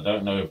 I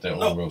don't know if they're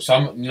all real.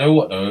 Some, you know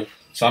what though?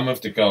 Some of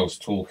the girls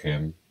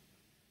talking,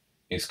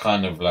 it's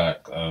kind of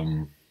like,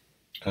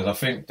 because I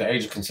think the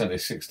age of consent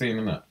is 16,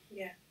 isn't it?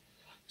 Yeah.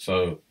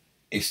 So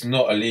it's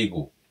not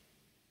illegal.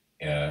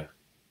 Yeah.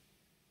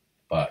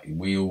 But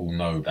we all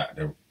know that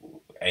the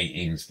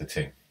 18's the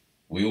thing.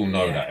 We all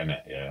know that,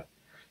 innit? Yeah.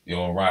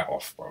 You're a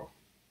write-off, bro. You know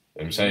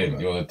what I'm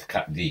saying? You're a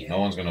Cat D. No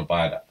one's going to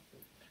buy that.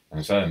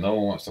 I'm saying no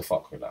one wants to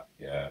fuck with that.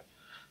 Yeah.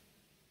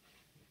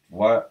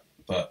 What?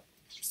 But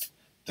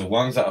the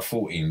ones that are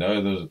 14, they're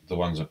the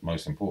ones that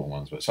most important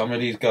ones. But some of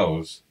these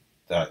girls,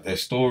 that their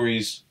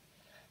stories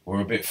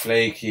were a bit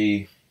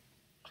flaky.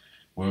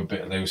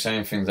 They were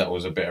saying things that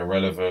was a bit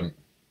irrelevant.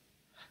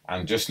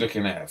 And just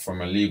looking at it from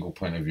a legal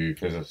point of view,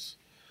 because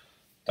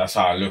that's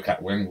how I look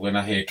at when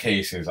I hear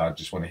cases. I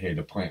just want to hear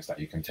the points that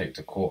you can take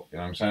to court. You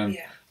know what I'm saying?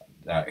 Yeah.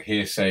 Like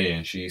hearsay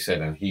and she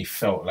said and he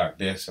felt like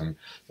this and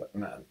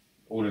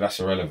all of that's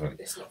irrelevant.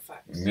 It's not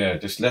facts. Yeah,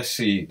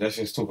 let's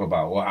just talk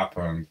about what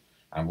happened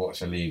and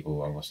what's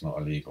illegal and what's not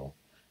illegal.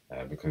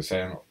 Because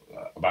saying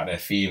about their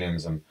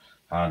feelings and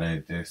how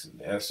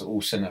that's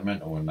all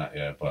sentimental and that,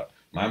 yeah. But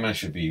my man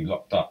should be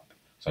locked up.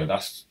 So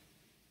that's,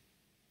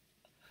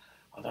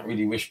 I don't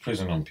really wish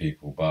prison on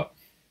people, but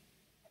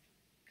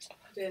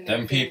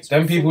them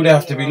people, they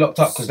have to be locked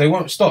up because they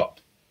won't stop.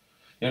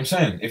 You know what I'm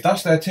saying? If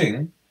that's their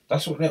thing,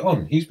 that's what they're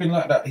on. He's been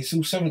like that. He's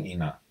still 70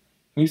 now.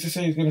 Who's to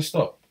say he's going to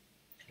stop?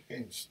 He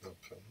ain't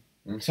stopping.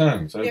 I'm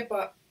saying, so yeah,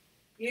 but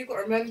you got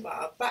to remember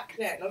back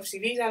then. Obviously,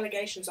 these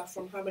allegations are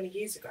from how many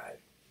years ago?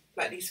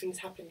 Like these things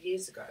happened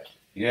years ago.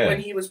 Yeah.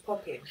 When he was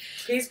popping,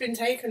 he's been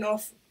taken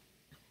off.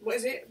 What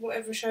is it?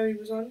 Whatever show he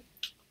was on.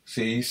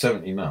 See, he's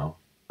 70 now.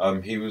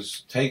 He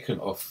was taken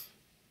off.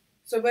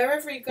 So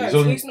wherever he goes,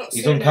 he's not.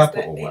 He's on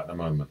Capital at the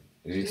moment.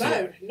 Is he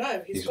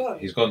no, he's gone.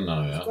 He's gone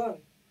now. Yeah. He's gone.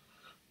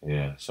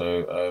 Yeah.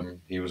 So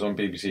he was on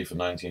BBC for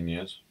 19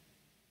 years.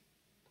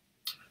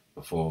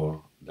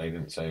 Before they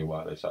didn't say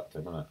why they sacked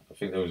him, innit? I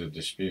think there was a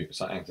dispute,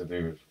 something to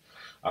do with.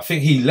 I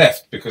think he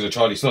left because of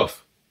Charlie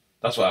Sloth.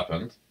 That's what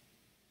happened.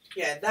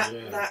 Yeah,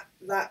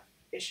 that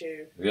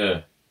issue.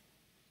 Yeah.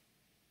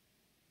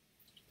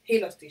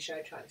 He lost his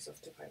show. Charlie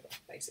Sloth took over,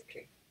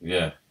 basically.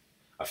 Yeah,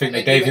 I think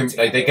they gave him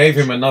they gave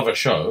him another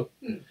show,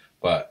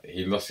 but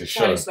he lost his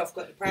Charlie show. Sloth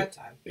got the prime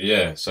time.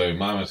 Yeah, so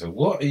my man said,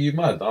 "What, are you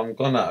mad? I'm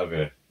gone out of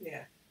here."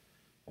 Yeah.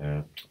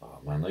 Yeah. Oh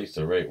man, I used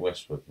to rate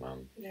Westwood,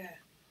 man. Yeah.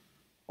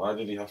 Why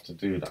did he have to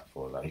do that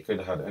for? Like, he could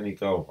have had any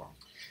girl, man.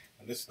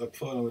 And this is the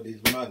problem with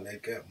these men. They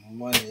get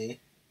money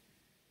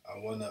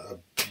and want to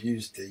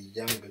abuse the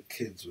younger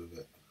kids with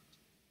it.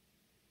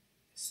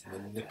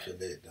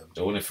 Manipulate them.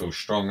 They want to feel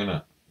strong,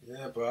 innit?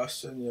 Yeah, bro, I'll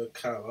send you a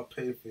cab. I'll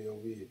pay for your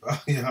weed.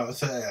 You know what I'm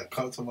saying?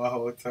 Come to my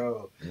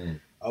hotel.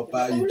 I'll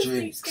buy you drinks. All of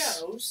these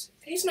girls,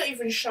 he's not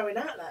even showing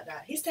out like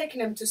that. He's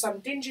taking them to some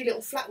dingy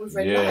little flat with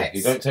red lights. Yeah,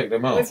 he don't take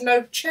them out. With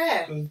no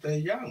chair. Because they're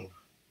young.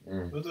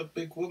 You're a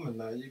big woman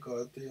now. You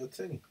got to do your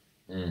thing.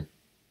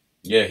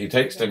 Yeah, he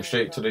takes them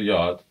straight to the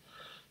yard.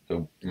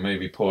 He'll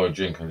maybe pour a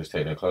drink and just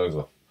take their clothes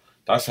off.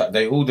 That's how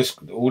all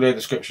their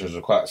descriptions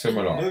are quite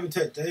similar. He would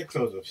take their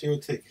clothes off. He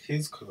would take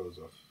his clothes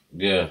off.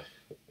 Yeah.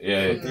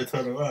 They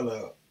turn around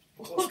like,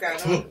 what's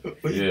going on?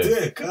 What you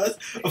doing, cuz?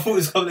 I thought he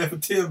was coming there for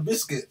tea and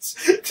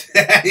biscuits.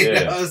 You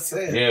know what I'm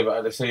saying? Yeah, but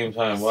at the same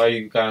time, why are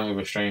you going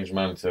with a strange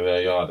man to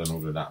their yard and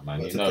all of that,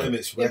 man? But you know.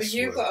 But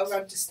you've got to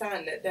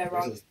understand that there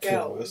are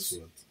girls,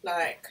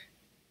 like,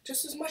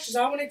 just as much as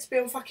I wanted to be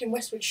on fucking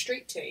Westwood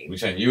Street team. We're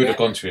saying you would have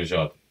gone to his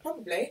yard?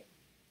 Probably.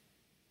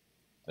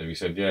 Have you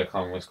said, yeah,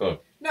 come, let's go?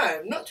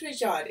 No, not to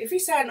his yard. If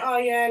he's saying, oh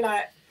yeah,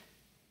 like,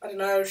 I don't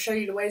know, show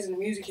you the ways in the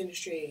music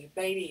industry,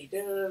 baby,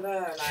 da da da,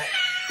 like,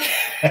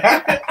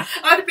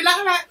 I'd be like,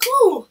 alright,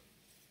 cool.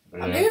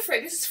 Yeah. I'm here for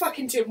it. This is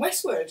fucking Tim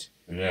Westwood.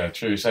 Yeah,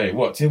 true. Say,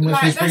 what, Tim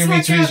Westwood's bringing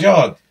me to his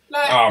yard?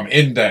 Like, I'm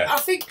in there. I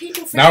think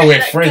people forget now we're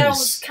that friends.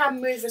 Girls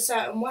can move a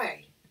certain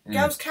way.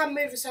 Girls can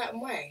move a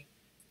certain way.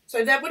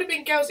 So there would have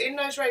been girls in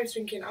those raves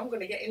thinking, I'm going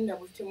to get in there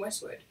with Tim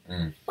Westwood.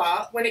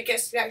 But when it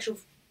gets to the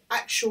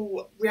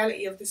actual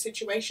reality of the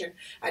situation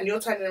and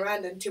you're turning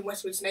around and Tim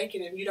Westwood's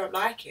naked and you don't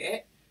like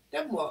it,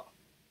 then what?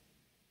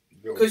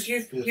 Because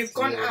you've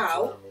gone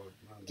out.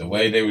 The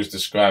way they was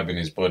describing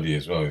his body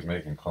as well, was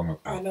making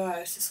comical. I know,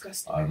 it's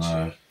disgusting. I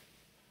know.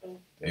 Actually.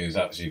 It was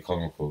actually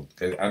comical.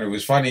 And it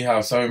was funny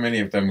how so many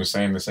of them were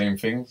saying the same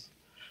things.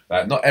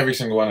 Like, not every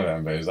single one of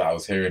them, but it was like I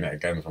was hearing it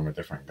again from a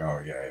different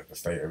girl. Yeah, the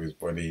state of his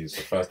body. It's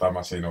the first time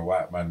I seen a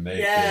white man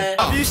naked.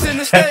 Yeah. Have you seen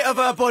the state of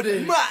her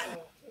body?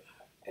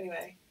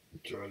 Anyway.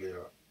 Jolly.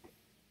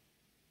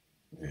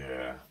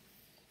 Yeah.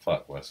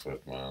 Fuck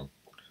Westwood, man.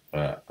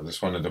 But I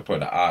just wanted to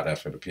put that out there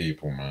for the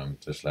people, man.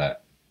 Just like...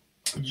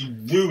 You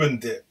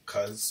ruined it,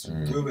 cuz.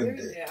 Ruined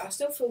it. Yeah, I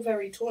still feel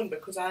very torn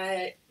because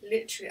I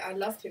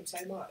loved him so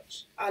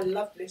much. I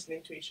loved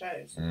listening to his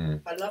shows.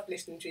 I loved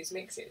listening to his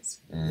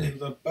mixes. He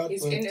was a bad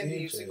His boy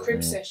interviews, DJ. the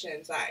crib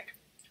sessions, like...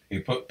 He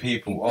put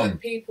people He on. put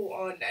people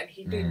on and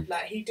he did,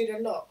 he did a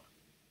lot.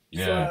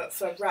 Yeah.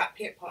 For rap,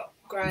 hip-hop,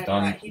 grime. He's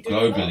done He did a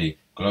lot.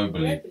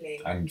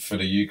 globally. And for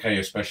the UK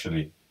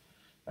especially.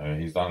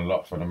 He's done a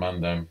lot for the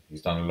Mandem.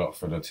 He's done a lot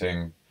for the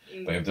Ting.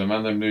 But if the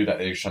Mandem knew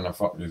that he was trying to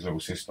fuck his little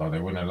sister, they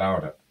wouldn't allow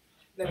it.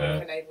 They would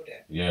have enabled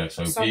it. Yeah,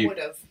 so Some would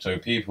have. So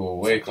people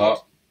wake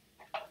up.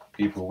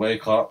 People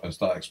wake up and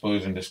start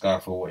exposing this guy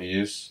for what he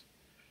is.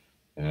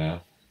 Yeah.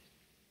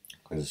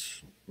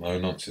 Because no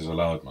nonsense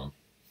allowed, man.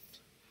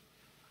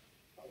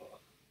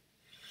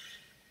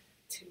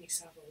 Timmy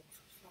Savile,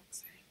 for fuck's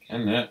sake.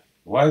 Isn't it?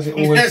 Why is it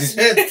always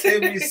these...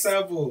 Timmy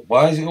Savile.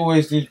 Why is it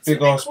always these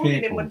big ass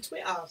calling people? him on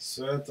Twitter.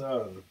 Swear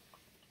down.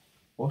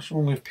 What's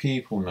wrong with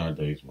people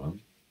nowadays,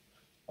 man?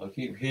 I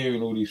keep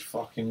hearing all these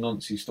fucking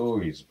nonsense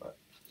stories about.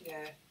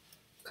 Yeah.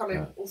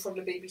 Coming all from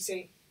the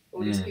BBC.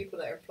 All these people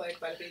that are employed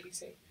by the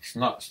BBC. It's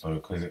nuts though,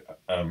 because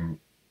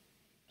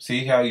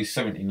see how he's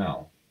 70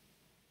 now,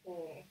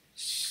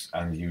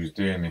 and he was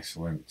doing this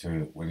when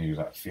he was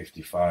like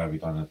 55. He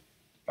done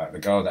like the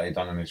girl that he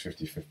done on his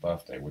 55th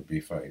birthday would be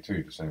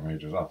 32, the same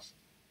age as us.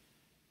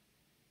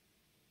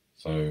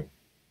 So,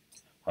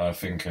 her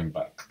thinking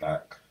back,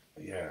 like,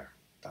 yeah,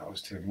 that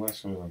was Tim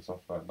Westwood and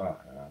stuff like that.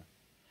 Yeah.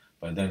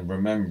 But then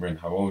remembering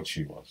how old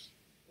she was.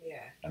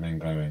 Yeah. And then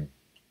going,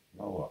 you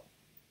know what?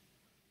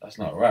 That's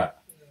not right.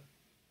 Yeah.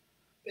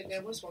 But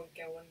there was one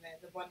girl on there,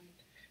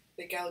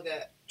 the girl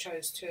that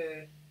chose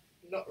to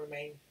not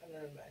remain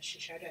anonymous. She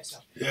showed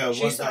herself. Yeah,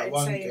 she was started that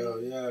one saying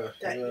girl? Yeah.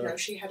 that you know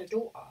she had a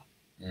daughter.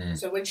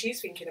 So when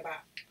she's thinking about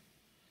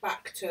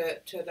back to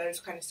those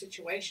kind of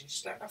situations,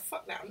 she's like, oh,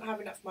 fuck that, I'm not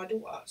having that for my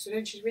daughter. So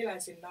then she's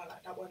realising, no,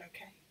 like, that wasn't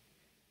okay.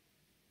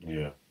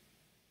 Yeah.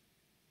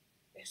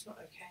 It's not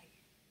okay.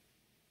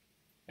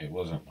 It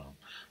wasn't,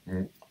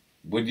 man.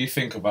 What do you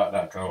think about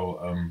that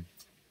girl? Do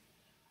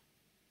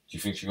you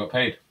think she got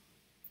paid?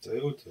 They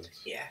all did.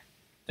 Yeah.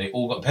 They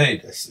all got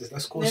paid?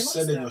 That's called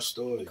selling your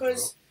story,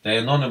 because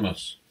they're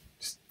anonymous.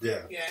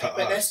 Yeah,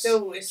 but they're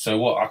still... So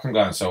what? I can go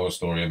and sell a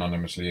story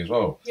anonymously as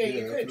well. Yeah,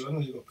 you could. As long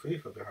as you got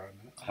proof behind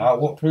it. How?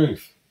 What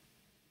proof?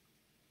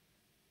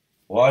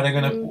 Why are they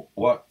gonna?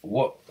 What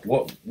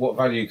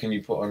value can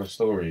you put on a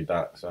story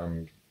that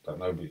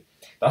nobody?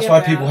 That's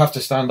why people have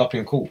to stand up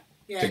in court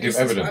to give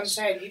evidence. I'm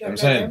saying. You don't I'm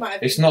know, saying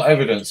it's not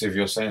evidence if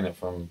you're saying it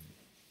from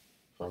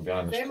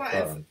behind the curtain. They might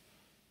curtain. have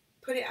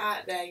put it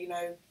out there, you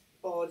know,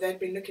 or they'd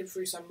been looking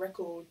through some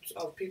records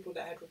of people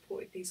that had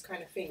reported these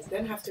kind of things,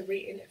 then have to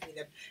re-interview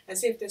them and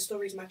see if their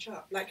stories match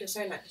up. Like you're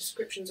saying, like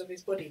descriptions of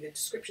his body, the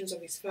descriptions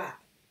of his flat.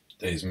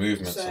 His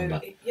movements and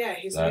that. Yeah,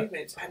 his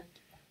movements. And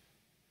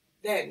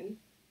then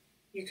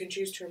you can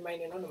choose to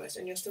remain anonymous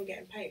and you're still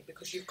getting paid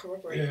because you've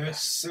corroborated that.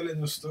 Selling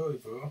your story,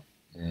 bro.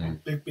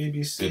 Big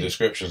BBC. The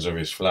descriptions of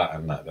his flat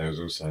and that, they was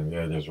all saying,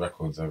 yeah, there's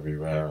records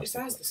everywhere. It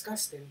sounds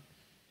disgusting.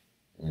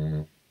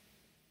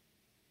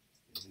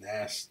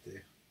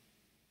 Nasty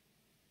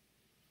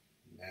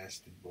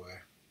boy.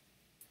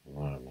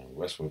 No, man,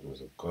 Westwood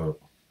was a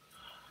goat.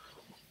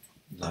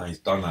 Nah, he's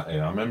done that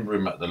here. I remember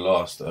him at the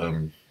last,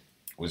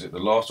 was it the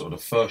last or the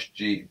first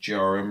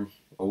GRM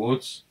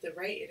Awards? The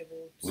Rated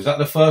Awards. Was that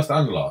the first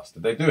and last?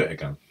 Did they do it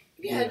again?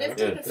 Yeah,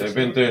 they've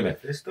been doing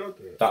it. They still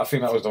do it. I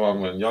think that was the one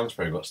when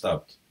Youngspray got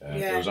stabbed.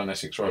 Yeah. It was on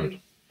Essex Road.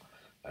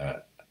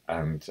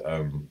 And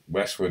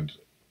Westwood,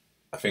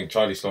 I think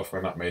Charlie Sloth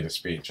went up, made a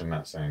speech and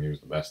that saying he was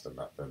the best and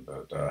that.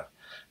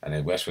 And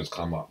then Westwood's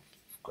come up,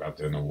 grabbed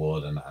an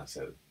award and that and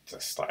said,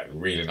 just started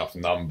reeling off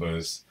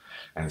numbers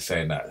and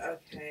saying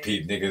that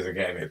Pete niggas are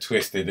getting it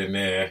twisted in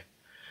there.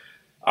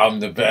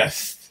 I'm the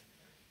best.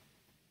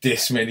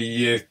 This many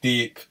years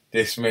deep,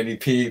 this many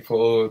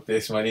people,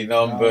 this many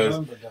numbers,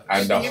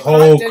 and the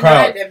whole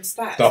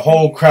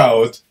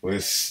crowd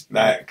was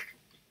like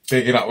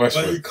bigging up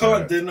Westwood. But you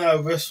can't deny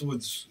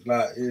Westwood's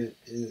like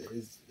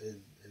is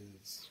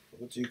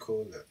what do you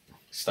call it?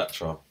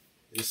 Stature.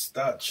 His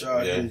stature,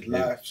 his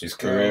life, his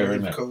career,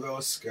 his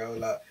career scale.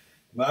 Like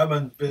my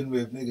man's been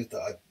with niggas that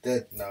are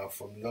dead now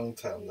from a long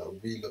time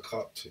that we look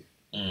up to.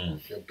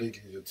 Your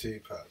Biggies, your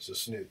Tupacs, your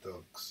Snoop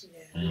Dogs.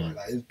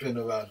 Like he's been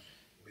around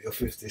with your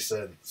 50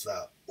 Cents,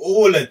 like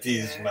all of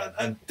these man,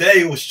 and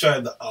they was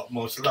showing the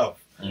utmost love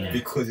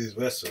because he's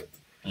Westwood.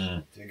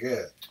 Do you get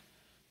it?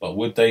 But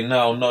would they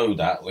now know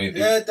that? With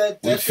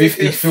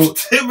 50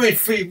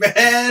 Timothy,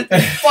 man,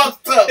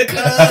 fucked up.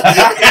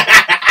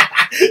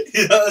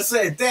 You know what I'm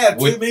saying? Damn,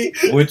 Timmy.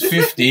 Would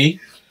 50?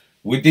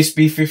 Would this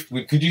be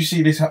 50? Could you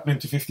see this happening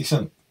to 50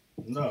 Cent?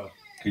 No.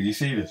 Could you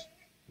see this?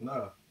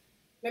 No.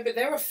 No, but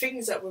there are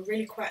things that were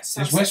really quite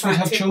sus. Does Westwood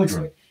have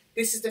children? Westwood.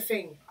 This is the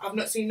thing. I've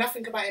not seen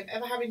nothing about him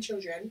ever having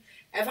children,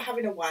 ever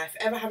having a wife,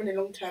 ever having a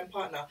long-term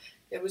partner.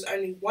 There was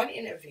only one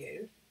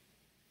interview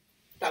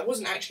that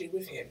wasn't actually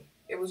with him.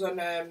 It was on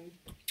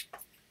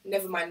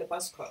Nevermind the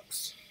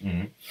Buzzcocks.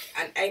 Mm-hmm.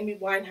 And Amy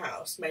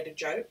Winehouse made a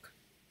joke.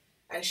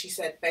 And she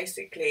said,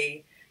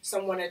 basically,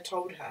 someone had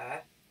told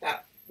her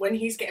that when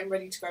he's getting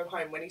ready to go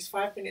home, when he's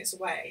 5 minutes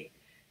away,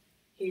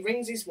 he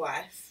rings his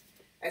wife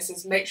and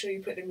says, make sure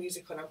you put the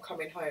music on, I'm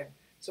coming home.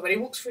 So when he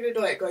walks through the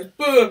door, it goes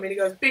boom, and he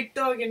goes, big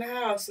dog in the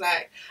house.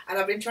 And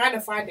I've been trying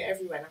to find it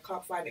everywhere, and I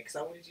can't find it because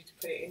I wanted you to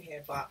put it in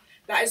here. But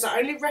that is the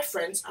only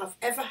reference I've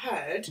ever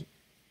heard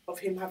of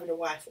him having a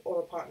wife or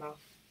a partner.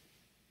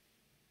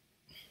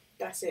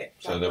 That's it.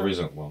 So there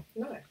isn't one?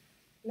 No,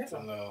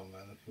 never. No,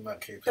 man. He might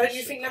keep Don't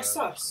you think that's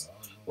sus?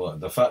 Well,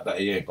 the fact that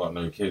he ain't got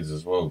no kids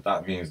as well,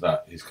 that means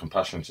that his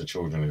compassion to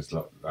children is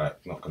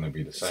like not going to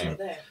be the same. Not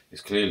there.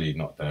 It's clearly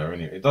not there.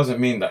 Anyway. It doesn't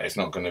mean that it's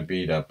not going to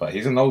be there, but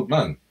he's an old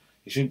man.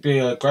 He should be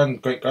a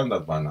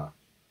great-granddad by now.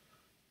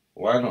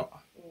 Why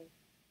not?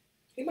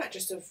 He might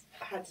just have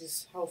had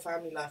his whole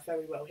family life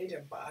very well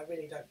hidden, but I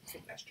really don't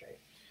think that's true.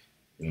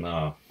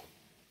 No,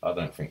 I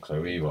don't think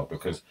so either,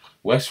 because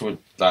Westwood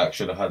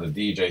should have had a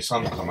DJ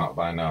son come out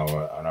by now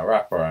and a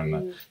rapper,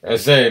 and they're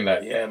saying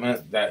that, yeah,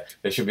 man, that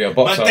there should be a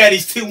boxer. My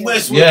daddy's Tim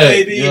Westwood, yeah,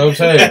 baby. You know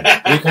what I'm saying?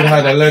 We could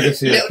have had a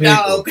legacy of people.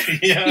 Dog.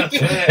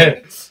 Yeah.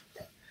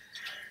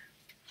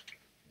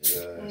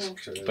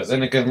 But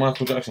then again,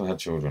 Michael Jackson had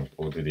children,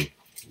 or did he?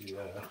 Yeah.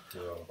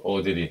 Well,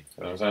 Or did he? You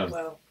know what I'm saying?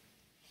 Well,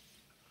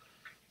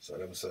 so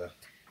let me say.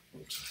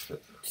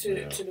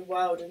 to the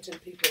world and to the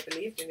people that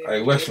believed in him.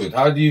 Hey, Westwood,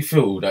 how do you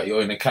feel that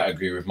you're in a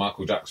category with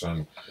Michael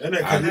Jackson? Innit?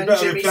 Because And you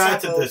better Jimmy reply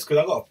Savile. to this, because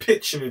I got a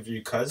picture of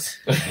you, cuz.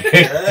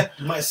 Yeah?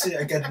 You might see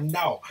it again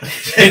now.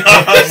 You know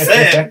what I'm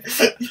saying?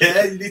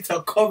 Yeah, you need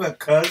to comment,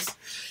 cuz.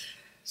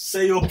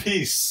 Say your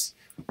piece.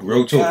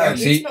 Real talk. Yeah, And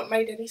He's see, not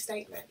made any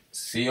statements.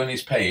 see on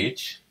his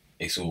page,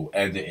 it's all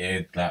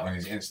edited. Like on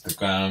his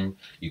Instagram,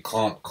 you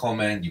can't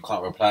comment, you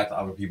can't reply to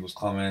other people's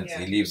comments. Yeah.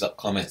 He leaves up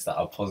comments that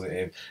are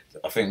positive.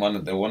 I think one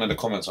of the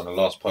comments on the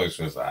last post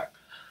was like,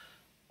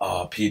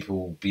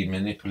 people be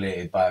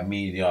manipulated by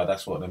media.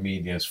 That's what the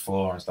media is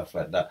for and stuff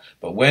like that.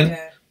 But when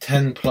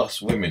 10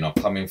 plus women are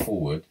coming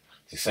forward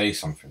to say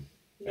something,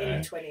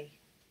 Nearly 20.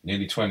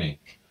 nearly 20,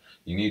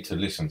 you need to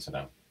listen to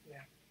them.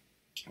 Yeah.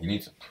 You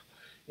need to,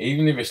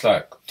 even if it's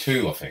like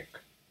 2, I think.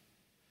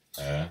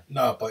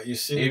 No, but you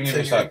see, Even if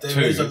it's there like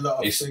is 2, a lot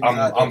of it's, things I'm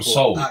out there for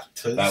sold.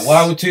 actors. Like,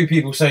 why would 2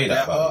 people say that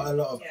There about are a you?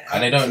 lot of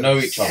And they don't know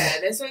each other.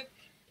 Yeah,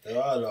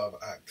 There are a lot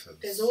of actors.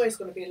 there's always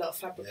going to be a lot of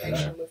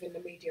fabrication within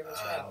the media as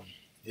well.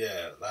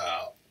 Yeah,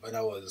 like when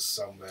I was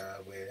somewhere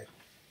where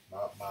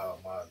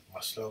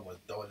my slogan was,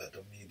 don't let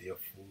the media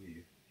fool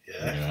you.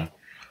 Yeah?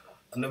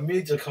 And the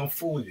media can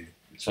fool you.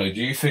 So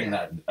do you think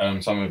that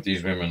some of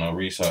these women are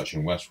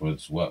researching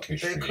Westwood's work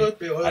history They could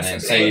be, and then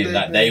saying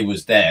that they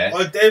was there?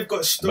 Or they've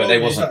got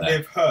stories wasn't that there.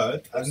 they've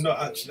heard and not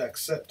actually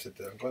accepted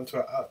them. Gone to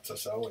an actor,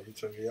 say, I want you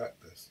to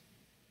react this.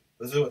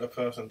 This is what the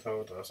person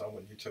told us, I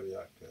want you to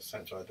react this.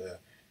 Hence why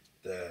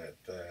their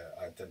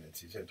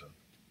identity's hidden.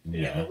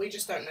 Yeah, but we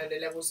just don't know the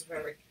levels of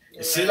very.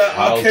 See, like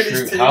how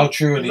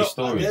true are these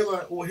stories? They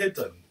weren't all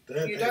hidden.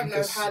 You don't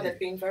know how they've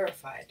been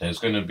verified.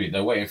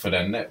 They're waiting for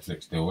their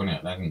Netflix deal,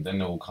 isn't it? Then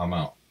they'll come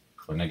out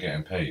when they're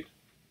getting paid.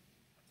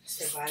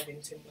 Surviving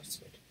Tim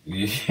Westwood.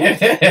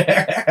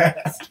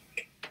 Yeah.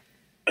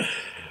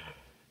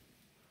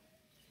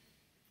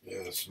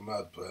 Yeah, it's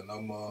mad, but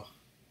no more.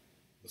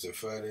 Was it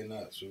Friday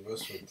nights with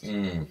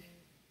Westwood?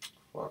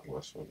 Fuck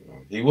Westwood,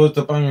 man. He was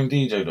the banging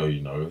DJ though,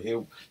 you know.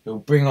 He'll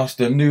bring us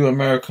the new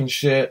American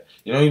shit.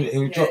 You know,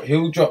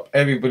 he'll drop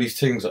everybody's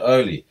things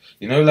early.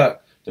 You know, like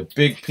the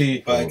big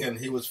people. But again,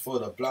 he was for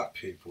the black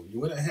people.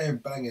 You wouldn't hear him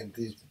banging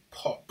these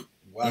pop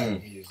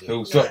white music.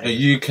 He'll drop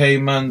the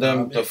UK man,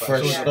 the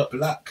fresh stuff.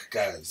 Black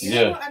guys. You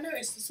know what I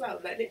noticed as well?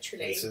 Like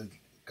literally. This is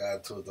guy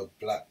told the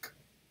black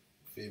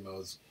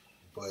females,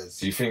 boys.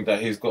 Do you think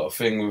that he's got a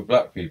thing with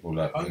black people?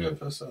 Like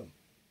 100%.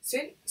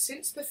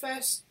 Since the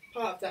first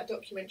part of that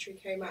documentary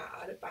came out,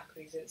 I looked back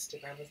on his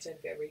Instagram and did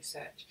a bit of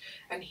research,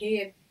 and he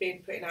had been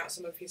putting out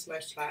some of his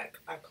most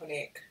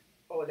iconic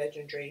or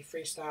legendary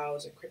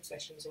freestyles and crib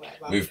sessions or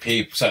whatever with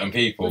certain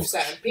people. With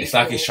certain people. It's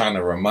like he's trying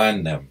to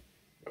remind them.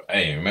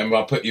 Hey, remember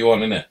I put you on,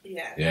 innit?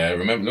 Yeah. Yeah.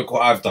 Remember, look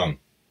what I've done.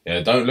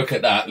 Yeah. Don't look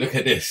at that. Look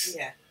at this.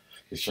 Yeah.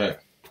 It's right.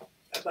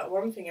 But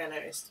one thing I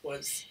noticed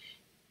was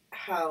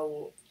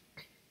how,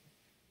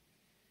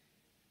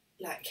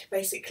 like,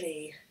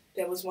 basically.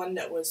 There was one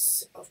that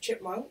was of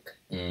Chipmunk,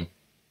 and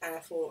I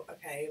thought,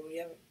 okay, we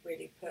haven't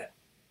really put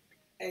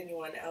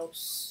anyone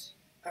else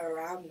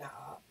around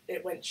that.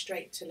 It went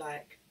straight to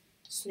like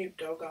Snoop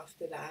Dogg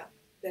after that.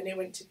 Then it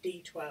went to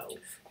D12.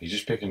 He's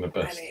just picking the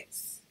best. And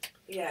it's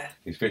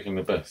He's picking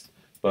the best.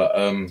 But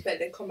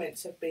the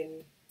comments have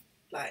been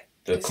like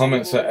The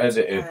comments are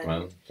disabled edited, and-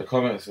 man. The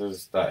comments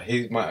is that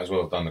he might as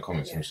well have done the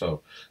comments Yeah.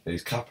 himself.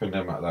 He's capping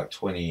them at like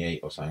 28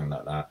 or something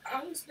like that,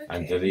 I was looking.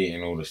 and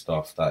deleting all the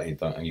stuff that he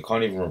done. And you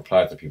can't even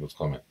reply to people's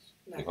comments.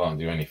 No. You can't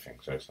do anything.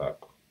 So it's like,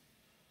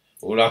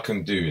 all I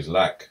can do is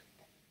like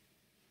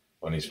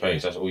on his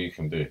page. That's all you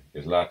can do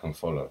is like and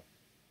follow.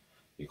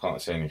 You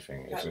can't say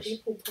anything. It's Like, just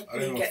people I don't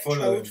probably even get follow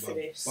him, trolled for but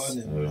this, ban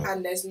him. Yeah.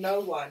 and there's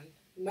not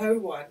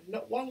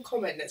one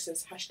comment that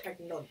says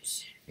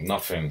 #nonce.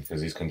 nothing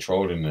because he's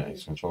controlling it.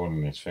 He's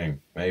controlling his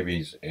thing.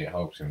 Maybe it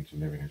helps him to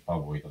live in his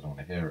bubble. He doesn't want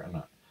to hear it,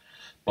 innit?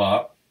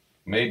 But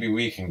maybe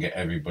we can get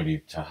everybody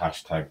to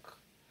hashtag.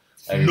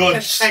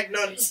 Nonce.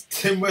 #nonce.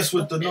 Tim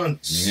Westwood the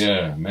nonce.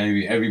 Yeah,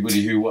 maybe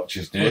everybody who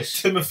watches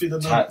this, Timothy the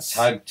nonce.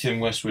 tag Tim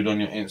Westwood on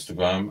your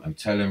Instagram and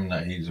tell him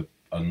that he's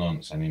a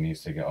nonce and he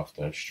needs to get off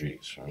the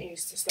streets. He Right?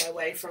 needs to stay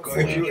away from If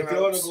you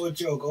 40-year-olds. want to go to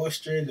jail, go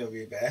Australia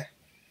with bear.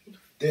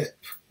 Dip.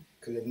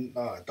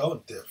 Nah,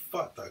 don't dip.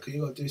 Fuck that. Because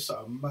you got to do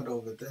something mad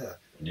over there.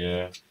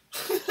 Yeah.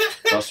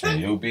 Trust me,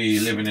 he'll be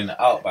living in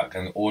the outback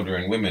and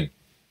ordering women.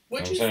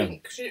 What do You you know what I'm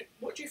think?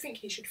 What do you think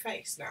he should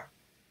face now?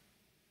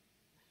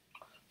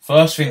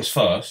 First things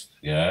first,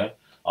 yeah.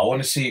 I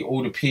want to see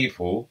all the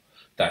people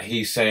that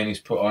he's saying he's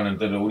put on and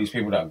did all these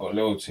people that got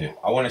loyalty.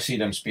 I want to see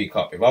them speak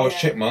up. If I was Yeah.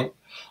 Chipmunk,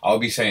 I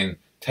would be saying,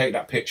 take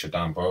that picture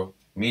down, bro.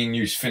 Me and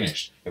you's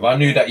finished. If I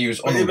knew that you was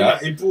on But all even that,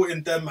 like, he brought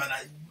in them, man.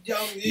 Like,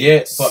 young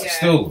yeah, but Yeah.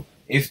 still,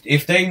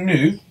 if they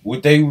knew,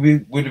 would have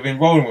been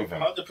rolling with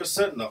him?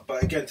 100% not.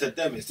 But again, to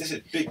them, this is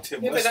big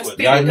Tim Yeah, but that's Westwood.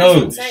 big. Yeah, I That's know,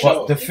 what I'm saying.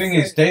 but the thing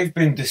is, they've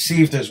been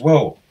deceived as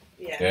well.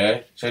 Yeah.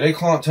 Yeah, so they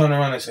can't turn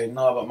around and say,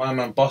 "No, but my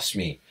man bust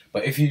me."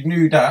 But if you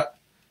knew that,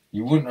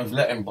 you wouldn't have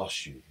let him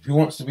bust you. Who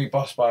wants to be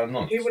bust by a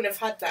nonce? Who wouldn't have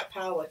had that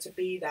power to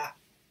be that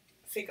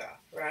figure,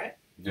 right?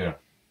 Yeah.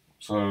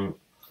 So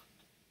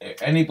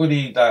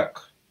anybody that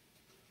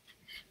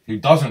who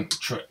doesn't,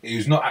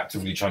 who's not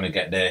actively trying to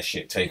get their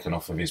shit taken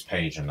off of his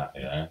page and that,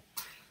 yeah,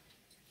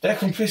 they're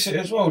complicit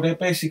as well. They're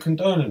basically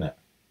condoning it.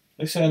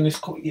 They're saying this,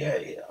 yeah,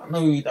 I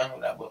know you done all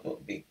that, but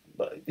he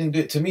didn't do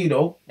it to me though.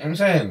 You know what I'm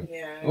saying?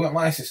 Yeah. It wasn't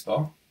my sister.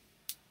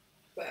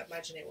 But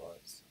imagine it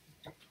was.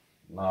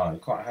 Nah, you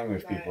can't hang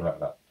with people Right. like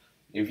that.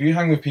 If you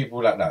hang with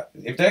people like that,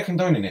 if they're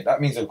condoning it,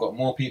 that means they've got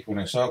more people in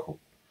their circle.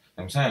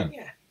 You know what I'm saying?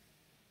 Yeah.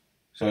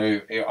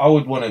 So I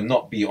would want to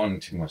not be on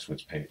Tim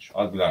Westwood's page.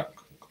 I'd be like,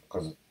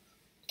 because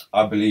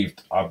I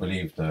believed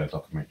the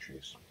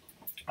documentaries.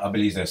 I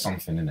believe there's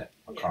something in it.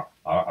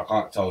 I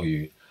can't tell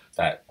you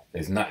that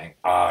there's nothing.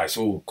 It's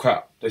all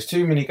crap. There's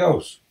too many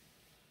girls.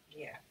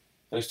 Yeah.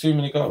 There's too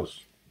many girls.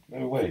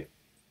 No way.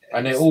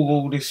 And they're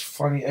all this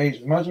funny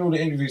age. Imagine all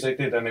the interviews they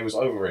did and they was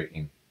over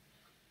 18.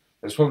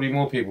 There's probably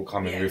more people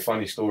coming Yeah. with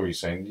funny stories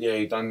saying, yeah,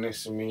 he done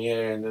this to me,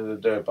 yeah,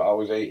 and but I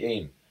was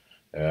 18.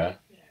 Yeah.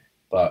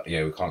 But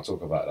yeah, we can't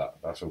talk about that.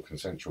 That's all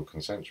consensual.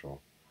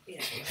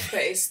 Yeah.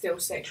 But it's still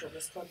sexual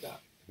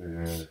misconduct.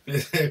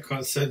 Yeah.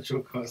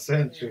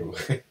 Consensual.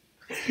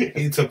 You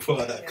need to put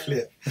on that Yeah.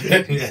 clip.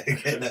 Yeah,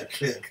 get that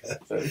clip.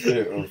 That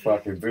shit was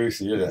fucking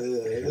Boosie,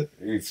 innit?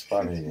 Yeah. He's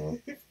funny,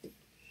 man.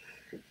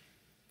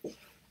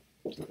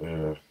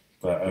 Yeah.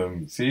 But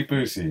see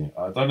Boosie,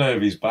 I don't know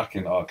if he's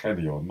backing R.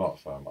 Kelly or not,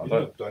 fam. I He's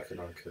don't. not backing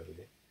on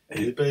Kelly.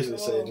 He's basically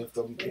saying if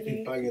really?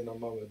 he's banging the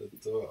mum and the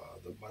daughter,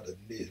 the mother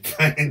needs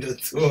banging the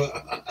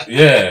daughter.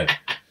 Yeah.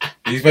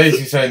 He's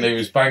basically saying they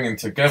was banging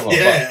together.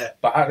 Yeah.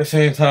 But at the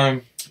same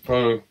time,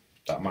 bro,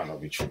 that might not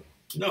be true.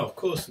 No, of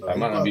course not. That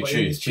might not be But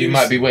true. he's She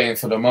might be Boosie. waiting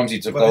for the mumsy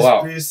to But go it's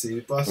out. Boosie,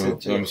 You busted know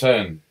what I'm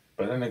saying?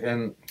 But then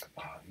again,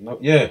 no,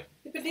 yeah.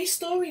 But these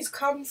stories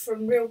come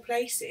from real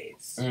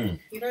places. Mm.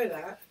 You know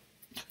that?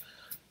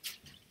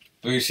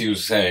 Boosie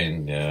was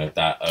saying, yeah,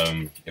 that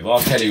if R.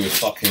 Kelly was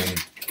fucking,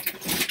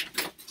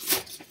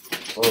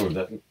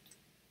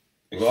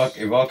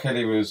 if R.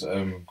 Kelly was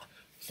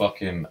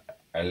fucking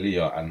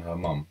Aaliyah and her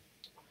mum,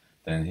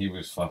 then he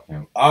was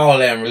fucking all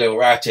them little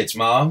ratchets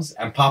mums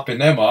and popping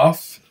them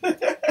off.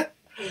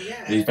 Well,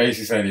 yeah. He's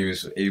basically saying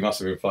he must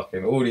have been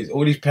fucking all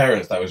these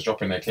parents that was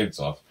dropping their kids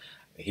off.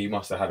 He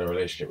must have had a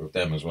relationship with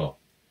them as well.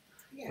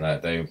 Yeah.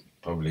 Like they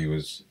probably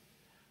was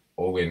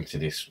all into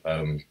this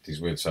these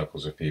weird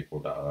circles of people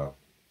that are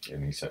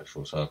in these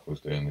sexual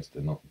circles doing this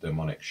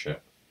demonic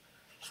shit,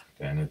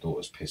 getting their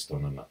daughters pissed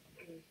on and that.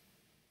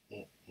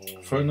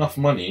 For enough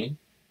money,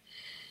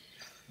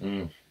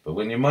 but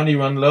when your money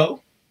run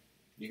low,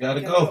 you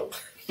gotta go.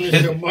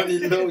 When your money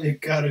low, you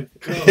gotta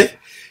go.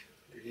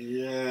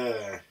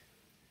 Yeah.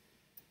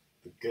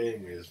 The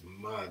game is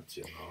mad,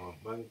 you know.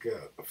 Man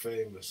get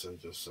famous and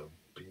just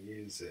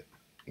abuse it.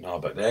 No,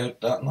 but man.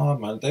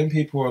 Them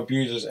people are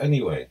abusers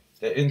anyway.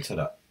 They're into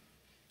that.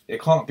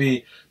 It can't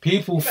be.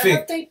 People But think.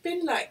 have they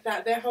been like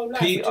that their whole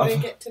life? Pe- Or do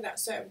they get to that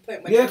certain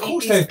point where Yeah, they of meet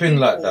course these they've been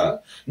like people?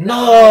 that.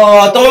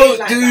 No, don't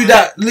like do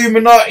that. that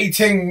Illuminati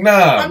thing, nah,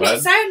 I'm man. not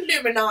saying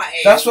Illuminati.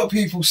 That's what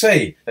people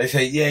say. They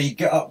say, yeah, you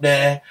get up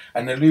there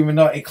and the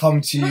Illuminati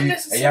come to Not you and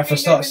you have to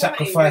necessarily start Illuminati,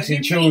 sacrificing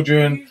but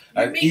children. You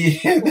and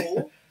meet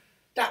people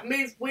that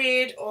move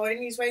weird or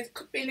in these ways. It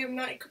could be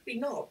Illuminati, it could be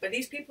not. But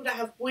these people that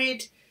have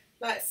weird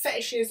like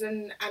fetishes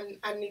and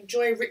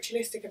enjoy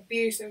ritualistic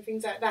abuse and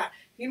things like that.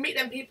 You meet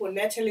them people and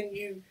they're telling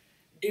you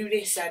do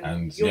this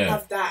and you'll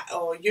have that,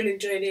 or you'll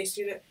enjoy this.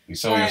 You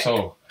sell your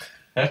soul.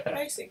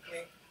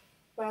 Basically,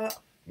 but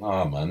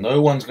nah, man,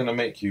 no one's gonna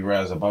make you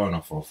raise a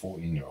boner for a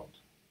 14-year-old.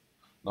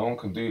 No one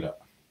can do that.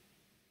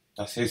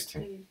 That's his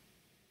thing.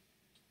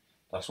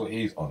 That's what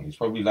he's on. He's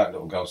probably liked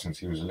little girls since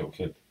he was a little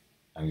kid,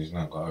 and he's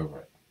not got over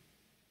it.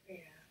 Yeah.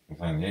 I'm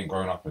saying he ain't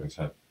grown up in his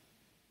head.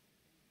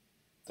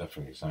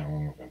 Definitely something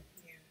wrong with him.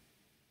 Yeah.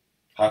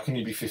 How can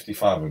you be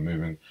 55 and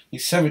moving?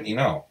 He's 70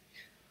 now.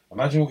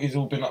 Imagine what he's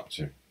all been up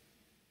to.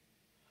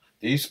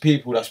 These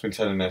people that's been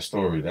telling their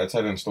story, they're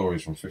telling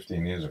stories from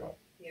 15 years ago.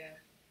 Yeah.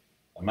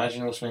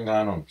 Imagine what's been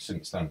going on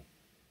since then.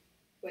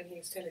 When he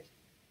was telling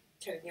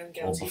young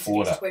girls he's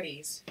before in his that.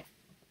 20s.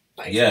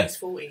 But he's in his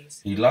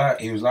 40s.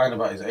 He was lying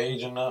about his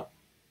age and that.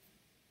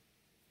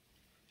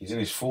 He's in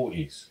his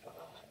 40s.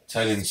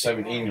 Telling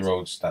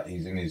 17-year-olds that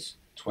he's in his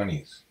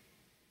 20s.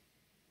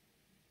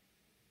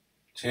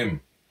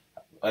 Tim,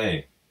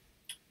 hey.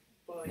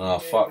 Boy, Nah,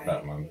 fuck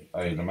that, mate. man.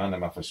 Hey, the man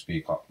them have to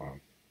speak up,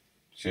 man.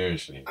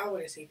 Seriously. I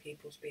want to see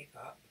people speak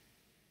up.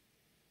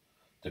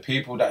 The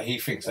people that he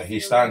thinks that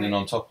he's standing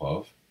on top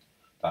of,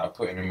 that are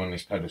putting him on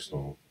this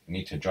pedestal,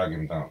 need to drag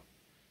him down.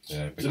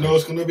 Yeah, Do you know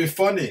what's going to be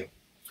funny?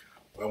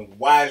 When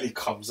Wiley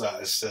comes out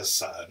and says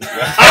something. Hey,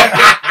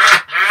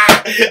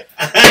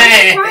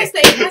 Christ,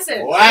 that he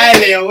hasn't.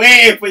 Wiley,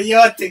 away for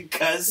your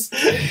thinkers.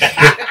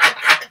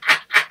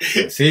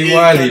 See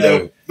Wiley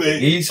though,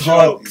 he's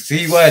hard.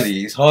 See Wiley,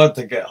 he's hard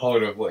to get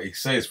hold of what he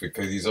says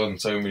because he's on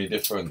so many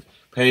different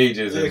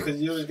pages. Yeah,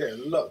 because you was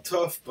getting locked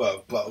off,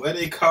 but when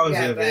he comes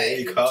with it,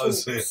 he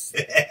comes with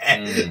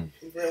it.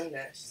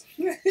 Realness.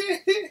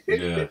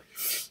 Yeah.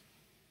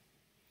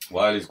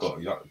 Wiley's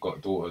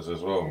got daughters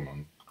as well,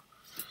 man.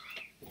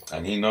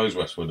 And he knows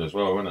Westwood as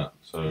well, innit?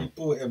 So he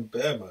bought him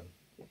bare, man.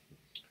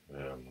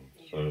 Yeah, man.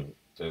 So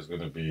there's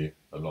going to be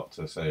a lot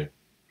to say.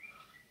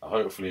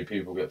 Hopefully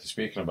people get to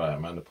speaking about it,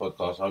 man. The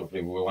podcast,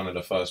 hopefully we're one of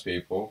the first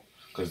people,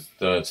 because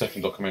the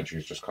second documentary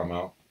has just come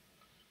out.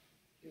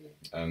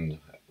 And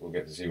we'll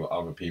get to see what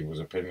other people's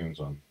opinions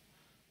on.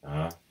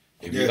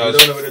 If you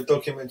don't know where the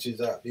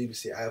documentary's at,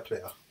 BBC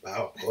iPlayer.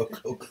 Wow,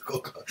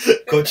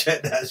 go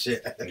check that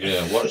shit.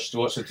 Yeah, watch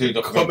the two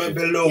documentaries. Comment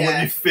below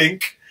what you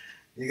think.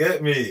 You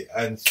get me?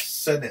 And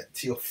send it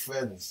to your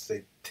friends.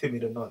 Say Timmy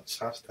the Nonce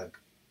hashtag.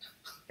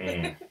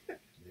 You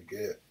get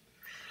it?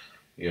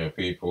 Yeah,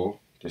 people.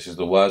 This is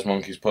the Wise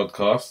Monkeys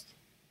podcast.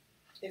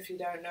 If you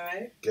don't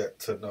know, get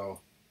to know.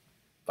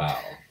 Bow.